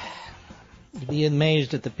 You'd be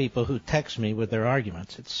amazed at the people who text me with their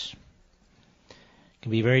arguments. It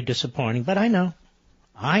can be very disappointing, but I know.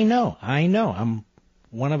 I'm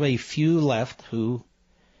one of a few left who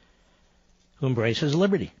embraces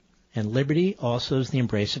liberty. And liberty also is the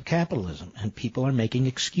embrace of capitalism. And people are making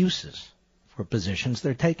excuses for positions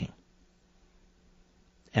they're taking.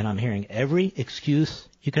 And I'm hearing every excuse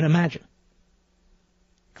you can imagine,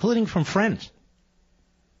 including from friends.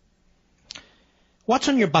 What's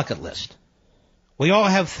on your bucket list? We all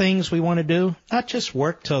have things we want to do, not just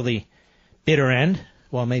work till the bitter end.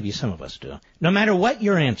 Well, maybe some of us do. No matter what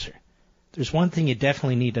your answer, there's one thing you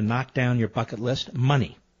definitely need to knock down your bucket list: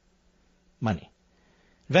 money. money.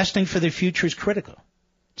 Investing for the future is critical.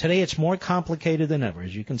 Today it's more complicated than ever,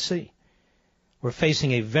 as you can see. We're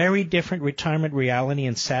facing a very different retirement reality,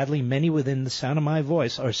 and sadly, many within the sound of my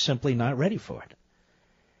voice are simply not ready for it.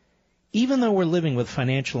 Even though we're living with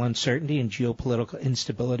financial uncertainty and geopolitical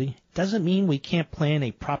instability, doesn't mean we can't plan a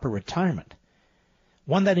proper retirement,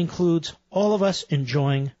 one that includes all of us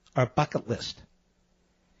enjoying our bucket list.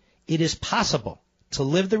 It is possible to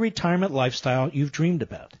live the retirement lifestyle you've dreamed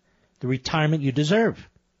about, the retirement you deserve.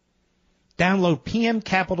 Download PM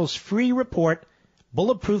Capital's free report,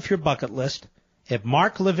 Bulletproof Your Bucket List, at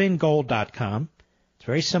marklevingold.com. It's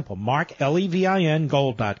very simple,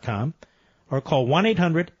 marklevingold.com, or call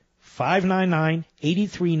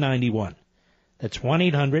 1-800-599-8391. That's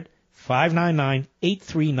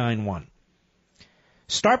 1-800-599-8391.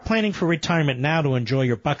 Start planning for retirement now to enjoy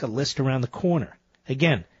your bucket list around the corner.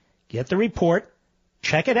 Again, get the report,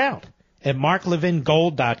 check it out at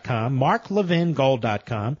marklevingold.com,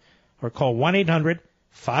 marklevingold.com, or call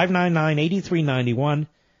 1-800-599-8391.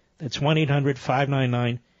 That's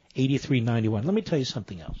 1-800-599-8391. Let me tell you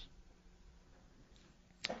something else.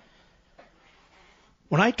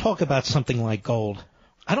 When I talk about something like gold,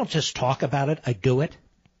 I don't just talk about it, I do it.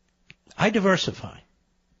 I diversify.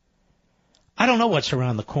 I don't know what's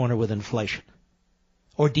around the corner with inflation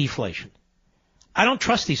or deflation. I don't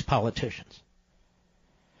trust these politicians.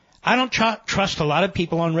 I don't trust a lot of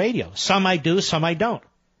people on radio. Some I do, some I don't,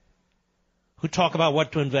 who talk about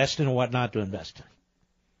what to invest in and what not to invest in.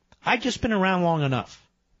 I've just been around long enough.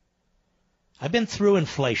 I've been through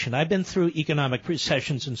inflation. I've been through economic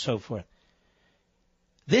recessions and so forth.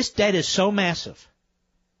 This debt is so massive.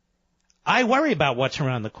 I worry about what's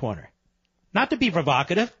around the corner. Not to be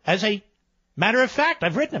provocative. As a matter of fact,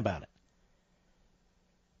 I've written about it.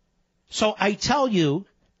 So I tell you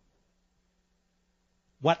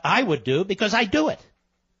what I would do because I do it.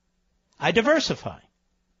 I diversify.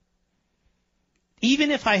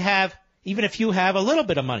 Even if you have a little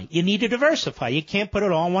bit of money, you need to diversify. You can't put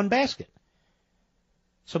it all in one basket.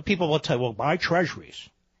 So people will tell you, well, buy treasuries,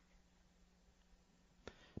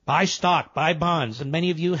 buy stock, buy bonds, and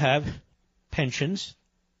many of you have pensions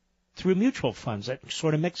through mutual funds that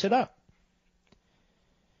sort of mix it up.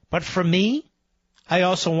 But for me, I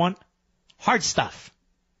also want hard stuff.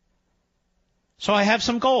 So I have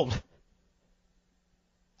some gold.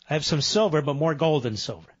 I have some silver, but more gold than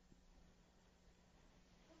silver.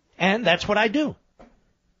 And that's what I do.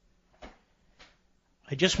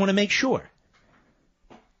 I just want to make sure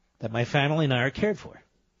that my family and I are cared for.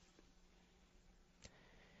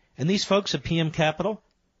 And these folks at PM Capital,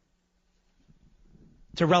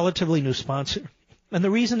 it's a relatively new sponsor. And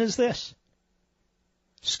the reason is this.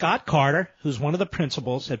 Scott Carter, who's one of the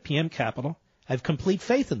principals at PM Capital, I have complete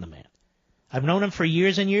faith in the man. I've known him for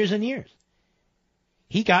years and years and years.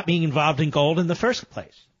 He got me involved in gold in the first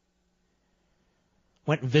place.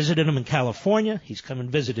 Went and visited him in California. He's come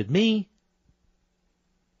and visited me.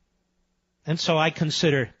 And so I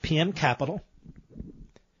consider PM Capital,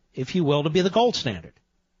 if you will, to be the gold standard.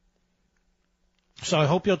 So I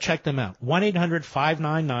hope you'll check them out.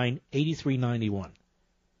 1-800-599-8391.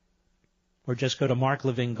 Or just go to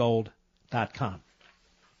marklevingold.com.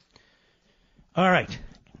 All right.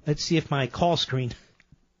 Let's see if my call screen...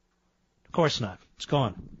 Of course not. It's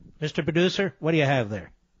gone. Mr. Producer, what do you have there?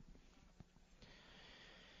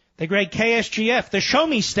 The great KSGF, the Show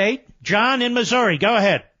Me State, John in Missouri. Go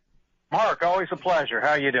ahead. Mark, always a pleasure. How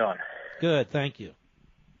are you doing? Good, thank you.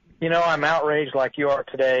 You know, I'm outraged like you are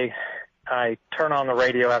today. I turn on the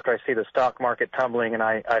radio after I see the stock market tumbling, and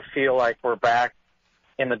I feel like we're back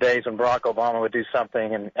in the days when Barack Obama would do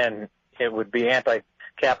something, and it would be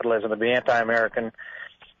anti-capitalism, it would be anti-American.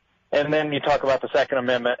 And then you talk about the Second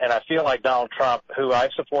Amendment, and I feel like Donald Trump, who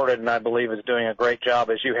I've supported and I believe is doing a great job,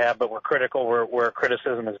 as you have, but we're critical where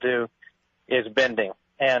criticism is due, is bending.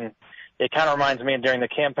 And it kind of reminds me during the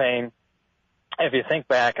campaign, if you think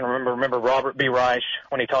back and remember Robert B. Reich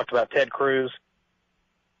when he talked about Ted Cruz.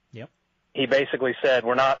 Yep. He basically said,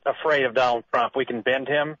 we're not afraid of Donald Trump. We can bend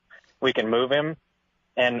him, we can move him,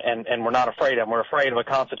 and we're not afraid of him. We're afraid of a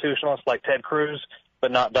constitutionalist like Ted Cruz, but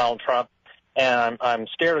not Donald Trump. And I'm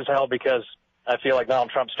scared as hell because I feel like Donald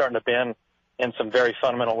Trump's starting to bend in some very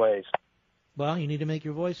fundamental ways. Well, you need to make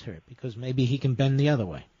your voice heard because maybe he can bend the other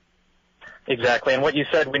way. Exactly. And what you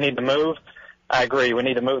said, we need to move, I agree. We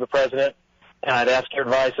need to move the president. And I'd ask your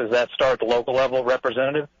advice, does that start at the local level,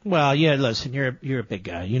 representative? Well, yeah, listen, you're a big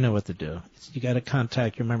guy. You know what to do. You got to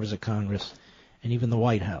contact your members of Congress and even the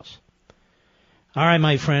White House. All right,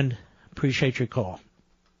 my friend, appreciate your call.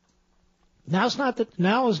 Now is not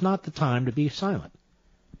the time to be silent.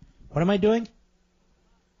 What am I doing?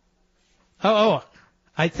 Oh,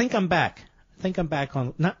 I think I'm back. think I'm back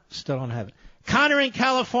on. No, still don't have it. Connor in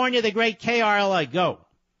California, the great KRLA. Go.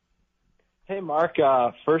 Hey, Mark.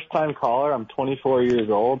 First-time caller. I'm 24 years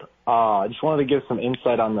old. I just wanted to give some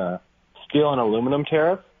insight on the steel and aluminum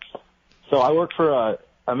tariff. So I work for an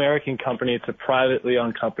American company. It's a privately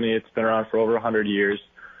owned company. It's been around for over 100 years.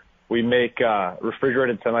 We make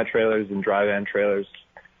refrigerated semi-trailers and dry van trailers,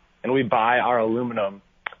 and we buy our aluminum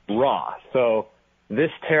raw. So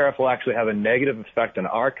this tariff will actually have a negative effect on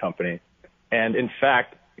our company. And, in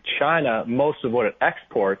fact, China, most of what it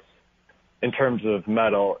exports in terms of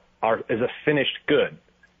metal is a finished good.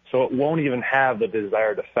 So it won't even have the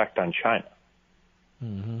desired effect on China.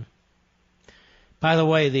 Mm-hmm. By the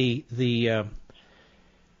way, the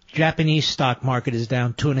Japanese stock market is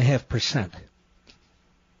down 2.5%.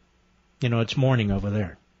 You know, it's morning over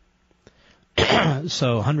there.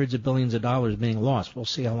 So hundreds of billions of dollars being lost. We'll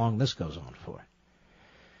see how long this goes on for.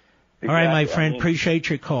 Exactly. All right, my friend, appreciate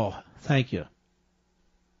your call. Thank you.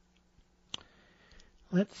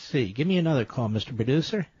 Let's see. Give me another call, Mr.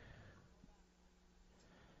 Producer.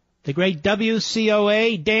 The great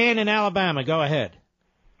WCOA, Dan in Alabama. Go ahead.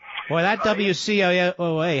 Boy, that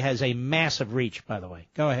WCOA has a massive reach, by the way.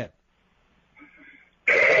 Go ahead.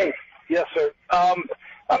 Yes, sir. I'm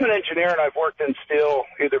an engineer, and I've worked in steel,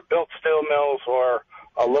 either built steel mills or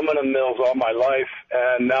aluminum mills all my life,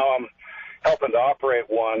 and now I'm helping to operate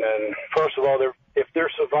one. And first of all, if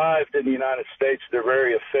they're survived in the United States, they're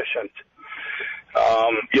very efficient.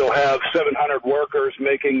 You'll have 700 workers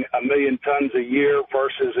making 1 million tons a year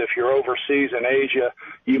versus if you're overseas in Asia,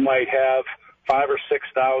 you might have 5,000 or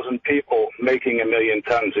 6,000 people making 1 million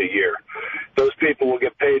tons a year. Those people will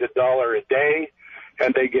get paid $1 a day,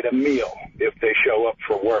 and they get a meal if they show up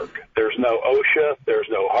for work. There's no OSHA. There's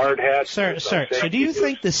no hard hats. Sir, so do you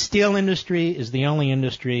think the steel industry is the only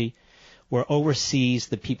industry where overseas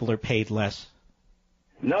the people are paid less?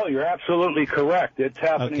 No, you're absolutely correct. It's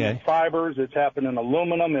happening in fibers. It's happening in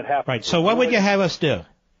aluminum. It happens. Right. So what would you have us do?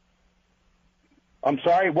 I'm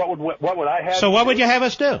sorry. What would I have? So what would you have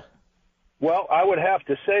us do? Well, I would have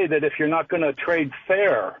to say that if you're not going to trade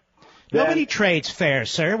fair. Nobody trades fair,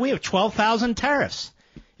 sir. We have 12,000 tariffs.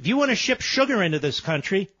 If you want to ship sugar into this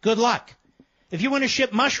country, good luck. If you want to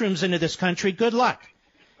ship mushrooms into this country, good luck.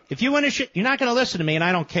 If you want to ship, you're not going to listen to me, and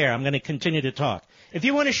I don't care. I'm going to continue to talk. If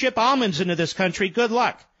you want to ship almonds into this country, good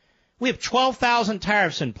luck. We have 12,000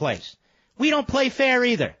 tariffs in place. We don't play fair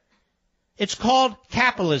either. It's called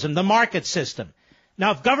capitalism, the market system.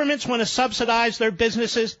 Now, if governments want to subsidize their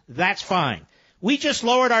businesses, that's fine. We just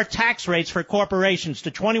lowered our tax rates for corporations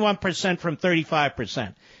to 21% from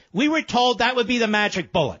 35%. We were told that would be the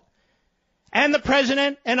magic bullet. And the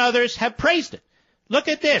president and others have praised it. Look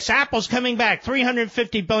at this. Apple's coming back,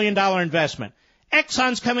 $350 billion investment.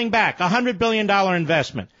 Exxon's coming back, $100 billion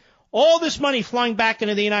investment. All this money flowing back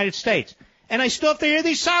into the United States. And I still have to hear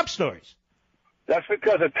these sob stories. That's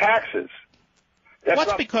because of taxes.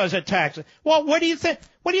 What's because of taxes? Well, what do you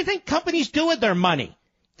think companies do with their money?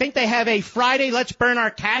 Think they have a Friday, let's burn our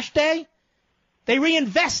cash day? They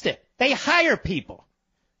reinvest it. They hire people.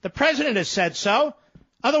 The president has said so.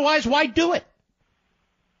 Otherwise, why do it?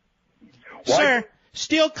 Why? Sir,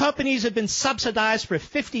 steel companies have been subsidized for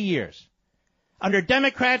 50 years. Under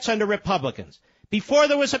Democrats, under Republicans. Before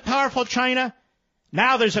there was a powerful China,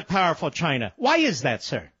 now there's a powerful China. Why is that,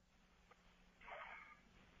 sir?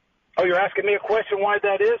 Oh, you're asking me a question why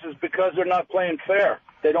that is? Is because they're not playing fair.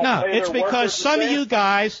 They don't pay it's their because some fair. of you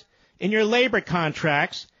guys, in your labor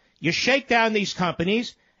contracts, you shake down these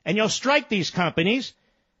companies and you'll strike these companies.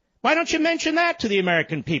 Why don't you mention that to the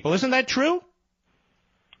American people? Isn't that true?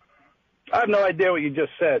 I have no idea what you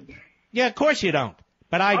just said. Yeah, of course you don't.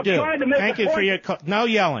 But I do. Thank you for your no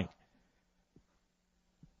yelling.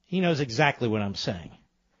 He knows exactly what I'm saying.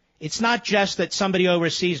 It's not just that somebody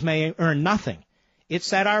overseas may earn nothing.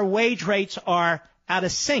 It's that our wage rates are out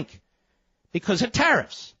of sync because of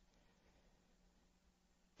tariffs.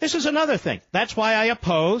 This is another thing. That's why I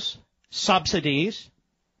oppose subsidies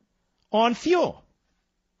on fuel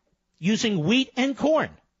using wheat and corn.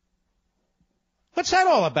 What's that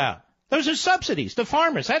all about? Those are subsidies to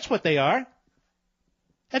farmers. That's what they are.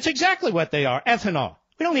 That's exactly what they are. Ethanol.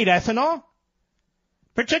 We don't need ethanol.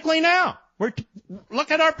 Particularly now.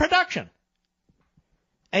 Look at our production.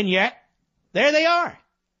 And yet, there they are.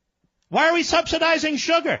 Why are we subsidizing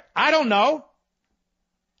sugar? I don't know.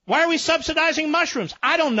 Why are we subsidizing mushrooms?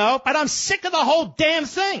 I don't know, but I'm sick of the whole damn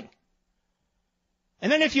thing.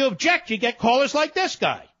 And then if you object, you get callers like this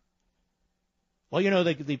guy. Well, you know,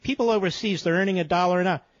 the people overseas, they're earning $1 an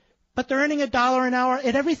hour. But they're earning $1 an hour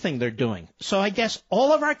at everything they're doing. So I guess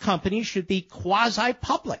all of our companies should be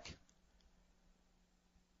quasi-public.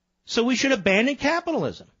 So we should abandon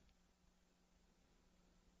capitalism.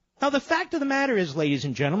 Now, the fact of the matter is, ladies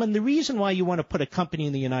and gentlemen, the reason why you want to put a company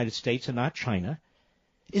in the United States and not China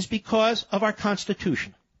is because of our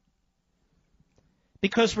Constitution.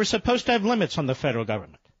 Because we're supposed to have limits on the federal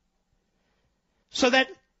government. So that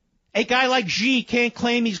a guy like Xi can't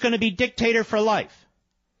claim he's going to be dictator for life.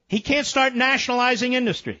 He can't start nationalizing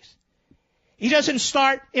industries. He doesn't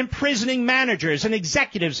start imprisoning managers and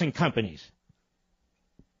executives in companies.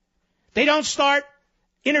 They don't start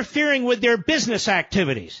interfering with their business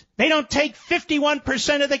activities. They don't take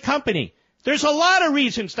 51% of the company. There's a lot of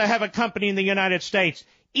reasons to have a company in the United States,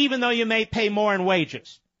 even though you may pay more in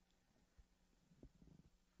wages.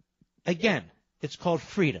 Again, it's called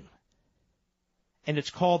freedom. And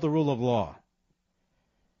it's called the rule of law.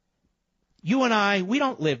 You and I, we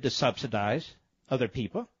don't live to subsidize other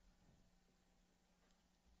people.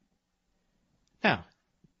 Now,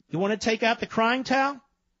 you want to take out the crying towel?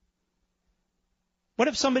 What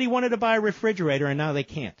if somebody wanted to buy a refrigerator and now they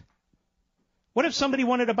can't? What if somebody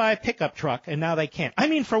wanted to buy a pickup truck and now they can't? I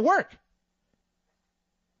mean, for work.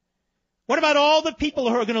 What about all the people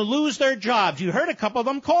who are going to lose their jobs? You heard a couple of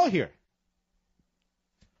them call here.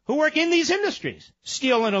 Who work in these industries,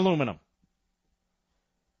 steel and aluminum.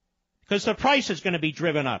 Because the price is going to be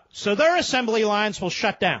driven up. So their assembly lines will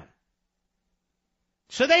shut down.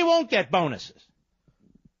 So they won't get bonuses.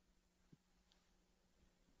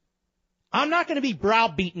 I'm not going to be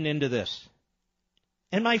browbeaten into this.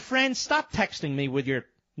 And my friends, stop texting me with your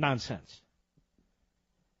nonsense.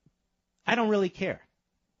 I don't really care.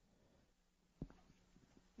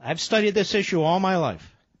 I've studied this issue all my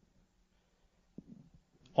life.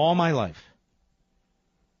 All my life.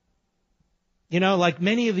 You know, like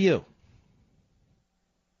many of you,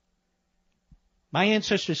 my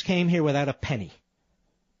ancestors came here without a penny.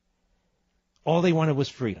 All they wanted was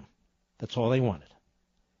freedom. That's all they wanted.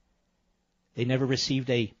 They never received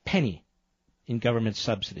a penny in government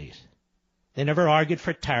subsidies. They never argued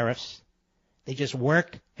for tariffs. They just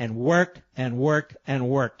worked and worked and worked and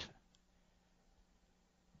worked.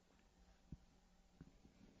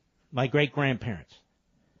 My great-grandparents.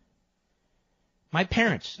 My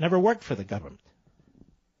parents never worked for the government.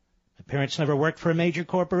 My parents never worked for a major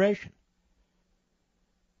corporation.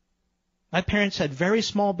 My parents had very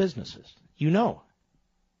small businesses. You know.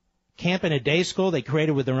 Camp and a day school they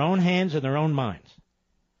created with their own hands and their own minds.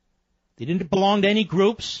 They didn't belong to any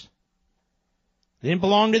groups. They didn't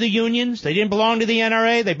belong to the unions. They didn't belong to the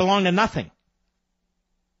NRA. They belonged to nothing.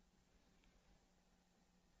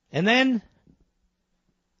 And then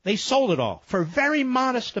they sold it all for a very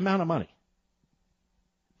modest amount of money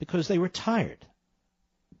because they were tired.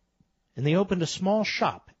 And they opened a small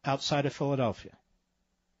shop outside of Philadelphia.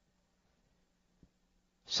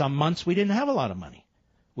 Some months we didn't have a lot of money.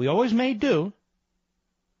 We always made do.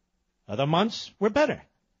 Other months were better.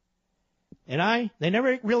 And they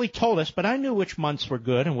never really told us, but I knew which months were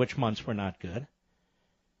good and which months were not good.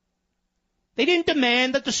 They didn't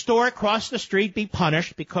demand that the store across the street be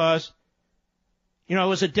punished because, you know, it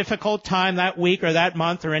was a difficult time that week or that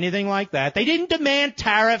month or anything like that. They didn't demand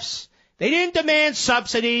tariffs. They didn't demand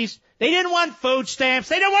subsidies. They didn't want food stamps.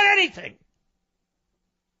 They didn't want anything.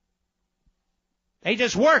 They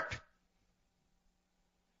just worked.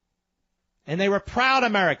 And they were proud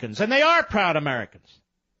Americans, and they are proud Americans,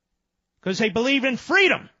 because they believe in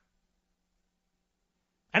freedom.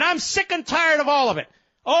 And I'm sick and tired of all of it.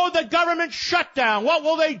 Oh, the government shutdown. What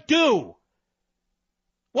will they do?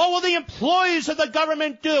 What will the employees of the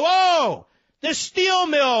government do? Oh, the steel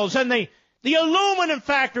mills and the aluminum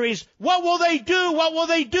factories. What will they do? What will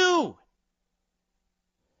they do?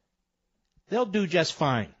 They'll do just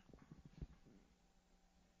fine.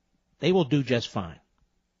 They will do just fine.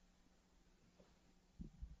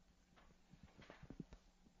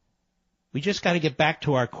 We just got to get back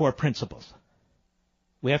to our core principles.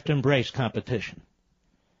 We have to embrace competition.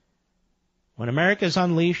 When America is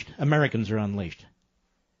unleashed, Americans are unleashed.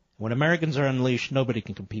 When Americans are unleashed, nobody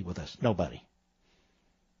can compete with us. Nobody.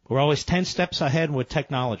 We're always 10 steps ahead with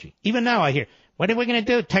technology. Even now I hear, what are we going to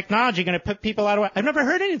do? Technology going to put people out of work. I've never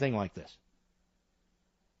heard anything like this.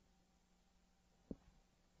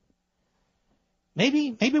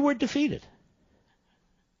 Maybe we're defeated.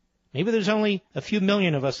 Maybe there's only a few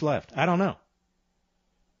million of us left. I don't know.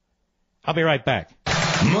 I'll be right back.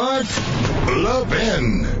 Mark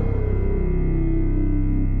Levin.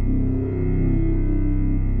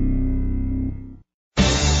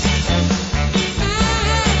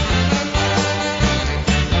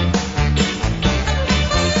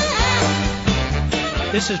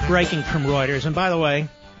 This is breaking from Reuters. And by the way,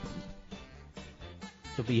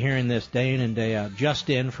 you'll be hearing this day in and day out. Just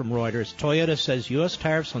in from Reuters. Toyota says U.S.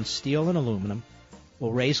 tariffs on steel and aluminum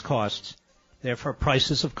will raise costs Therefore,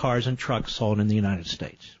 prices of cars and trucks sold in the United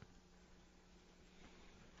States.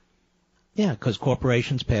 Yeah, because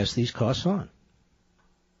corporations pass these costs on.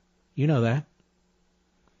 You know that.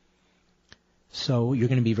 So you're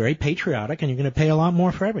going to be very patriotic and you're going to pay a lot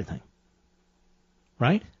more for everything.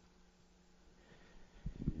 Right?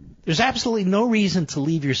 There's absolutely no reason to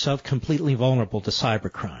leave yourself completely vulnerable to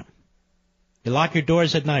cybercrime. You lock your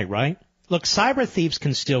doors at night, right? Look, cyber thieves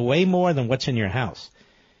can steal way more than what's in your house.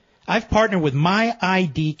 I've partnered with My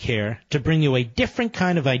ID Care to bring you a different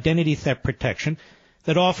kind of identity theft protection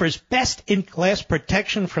that offers best-in-class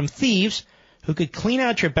protection from thieves who could clean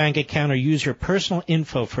out your bank account or use your personal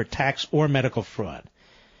info for tax or medical fraud.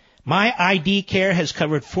 My ID Care has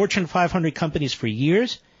covered Fortune 500 companies for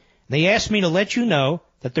years. They asked me to let you know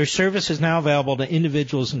that their service is now available to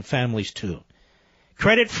individuals and families too.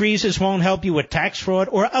 Credit freezes won't help you with tax fraud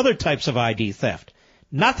or other types of ID theft.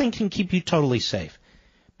 Nothing can keep you totally safe.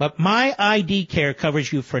 But My ID Care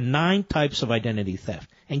covers you for 9 types of identity theft.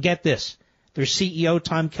 And get this, their CEO,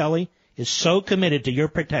 Tom Kelly, is so committed to your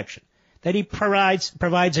protection that he provides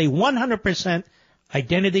a 100%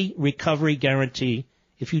 identity recovery guarantee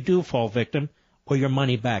if you do fall victim or your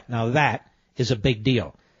money back. Now that is a big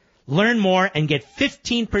deal. Learn more and get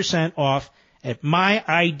 15% off at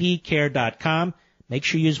myidcare.com. Make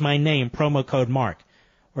sure you use my name, promo code Mark,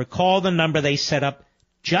 or call the number they set up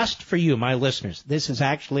just for you, my listeners. This is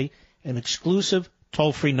actually an exclusive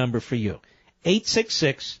toll-free number for you.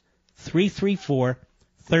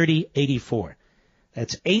 866-334-3084.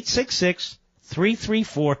 That's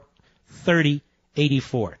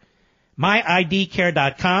 866-334-3084.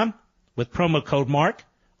 myidcare.com with promo code Mark,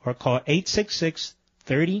 or call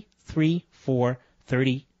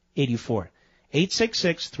 866-334-3084.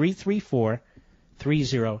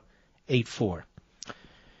 866-334-3084.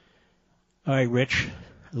 All right, Rich,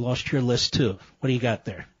 I lost your list too. What do you got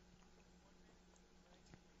there?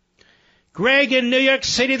 Greg in New York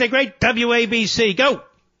City, the great WABC. Go.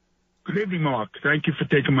 Good evening, Mark. Thank you for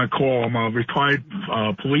taking my call. I'm a retired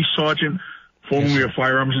police sergeant, formerly a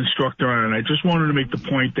firearms instructor, and I just wanted to make the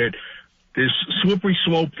point that this slippery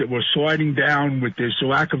slope that we're sliding down with this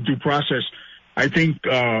lack of due process, I think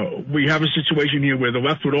we have a situation here where the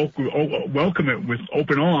left would welcome it with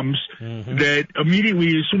open arms, that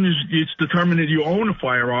immediately, as soon as it's determined that you own a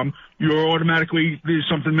firearm, you're automatically, there's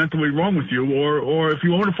something mentally wrong with you, or if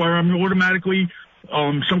you own a firearm, you're automatically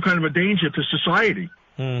some kind of a danger to society.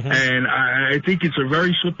 And I think it's a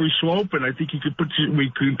very slippery slope, and I think we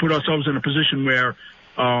could put ourselves in a position where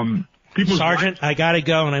Sergeant, I got to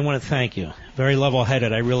go, and I want to thank you. Very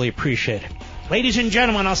level-headed. I really appreciate it. Ladies and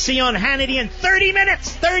gentlemen, I'll see you on Hannity in 30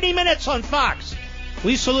 minutes. 30 minutes on Fox.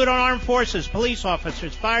 We salute our armed forces, police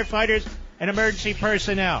officers, firefighters, and emergency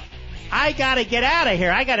personnel. I got to get out of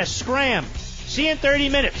here. I got to scram. See you in 30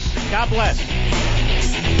 minutes. God bless.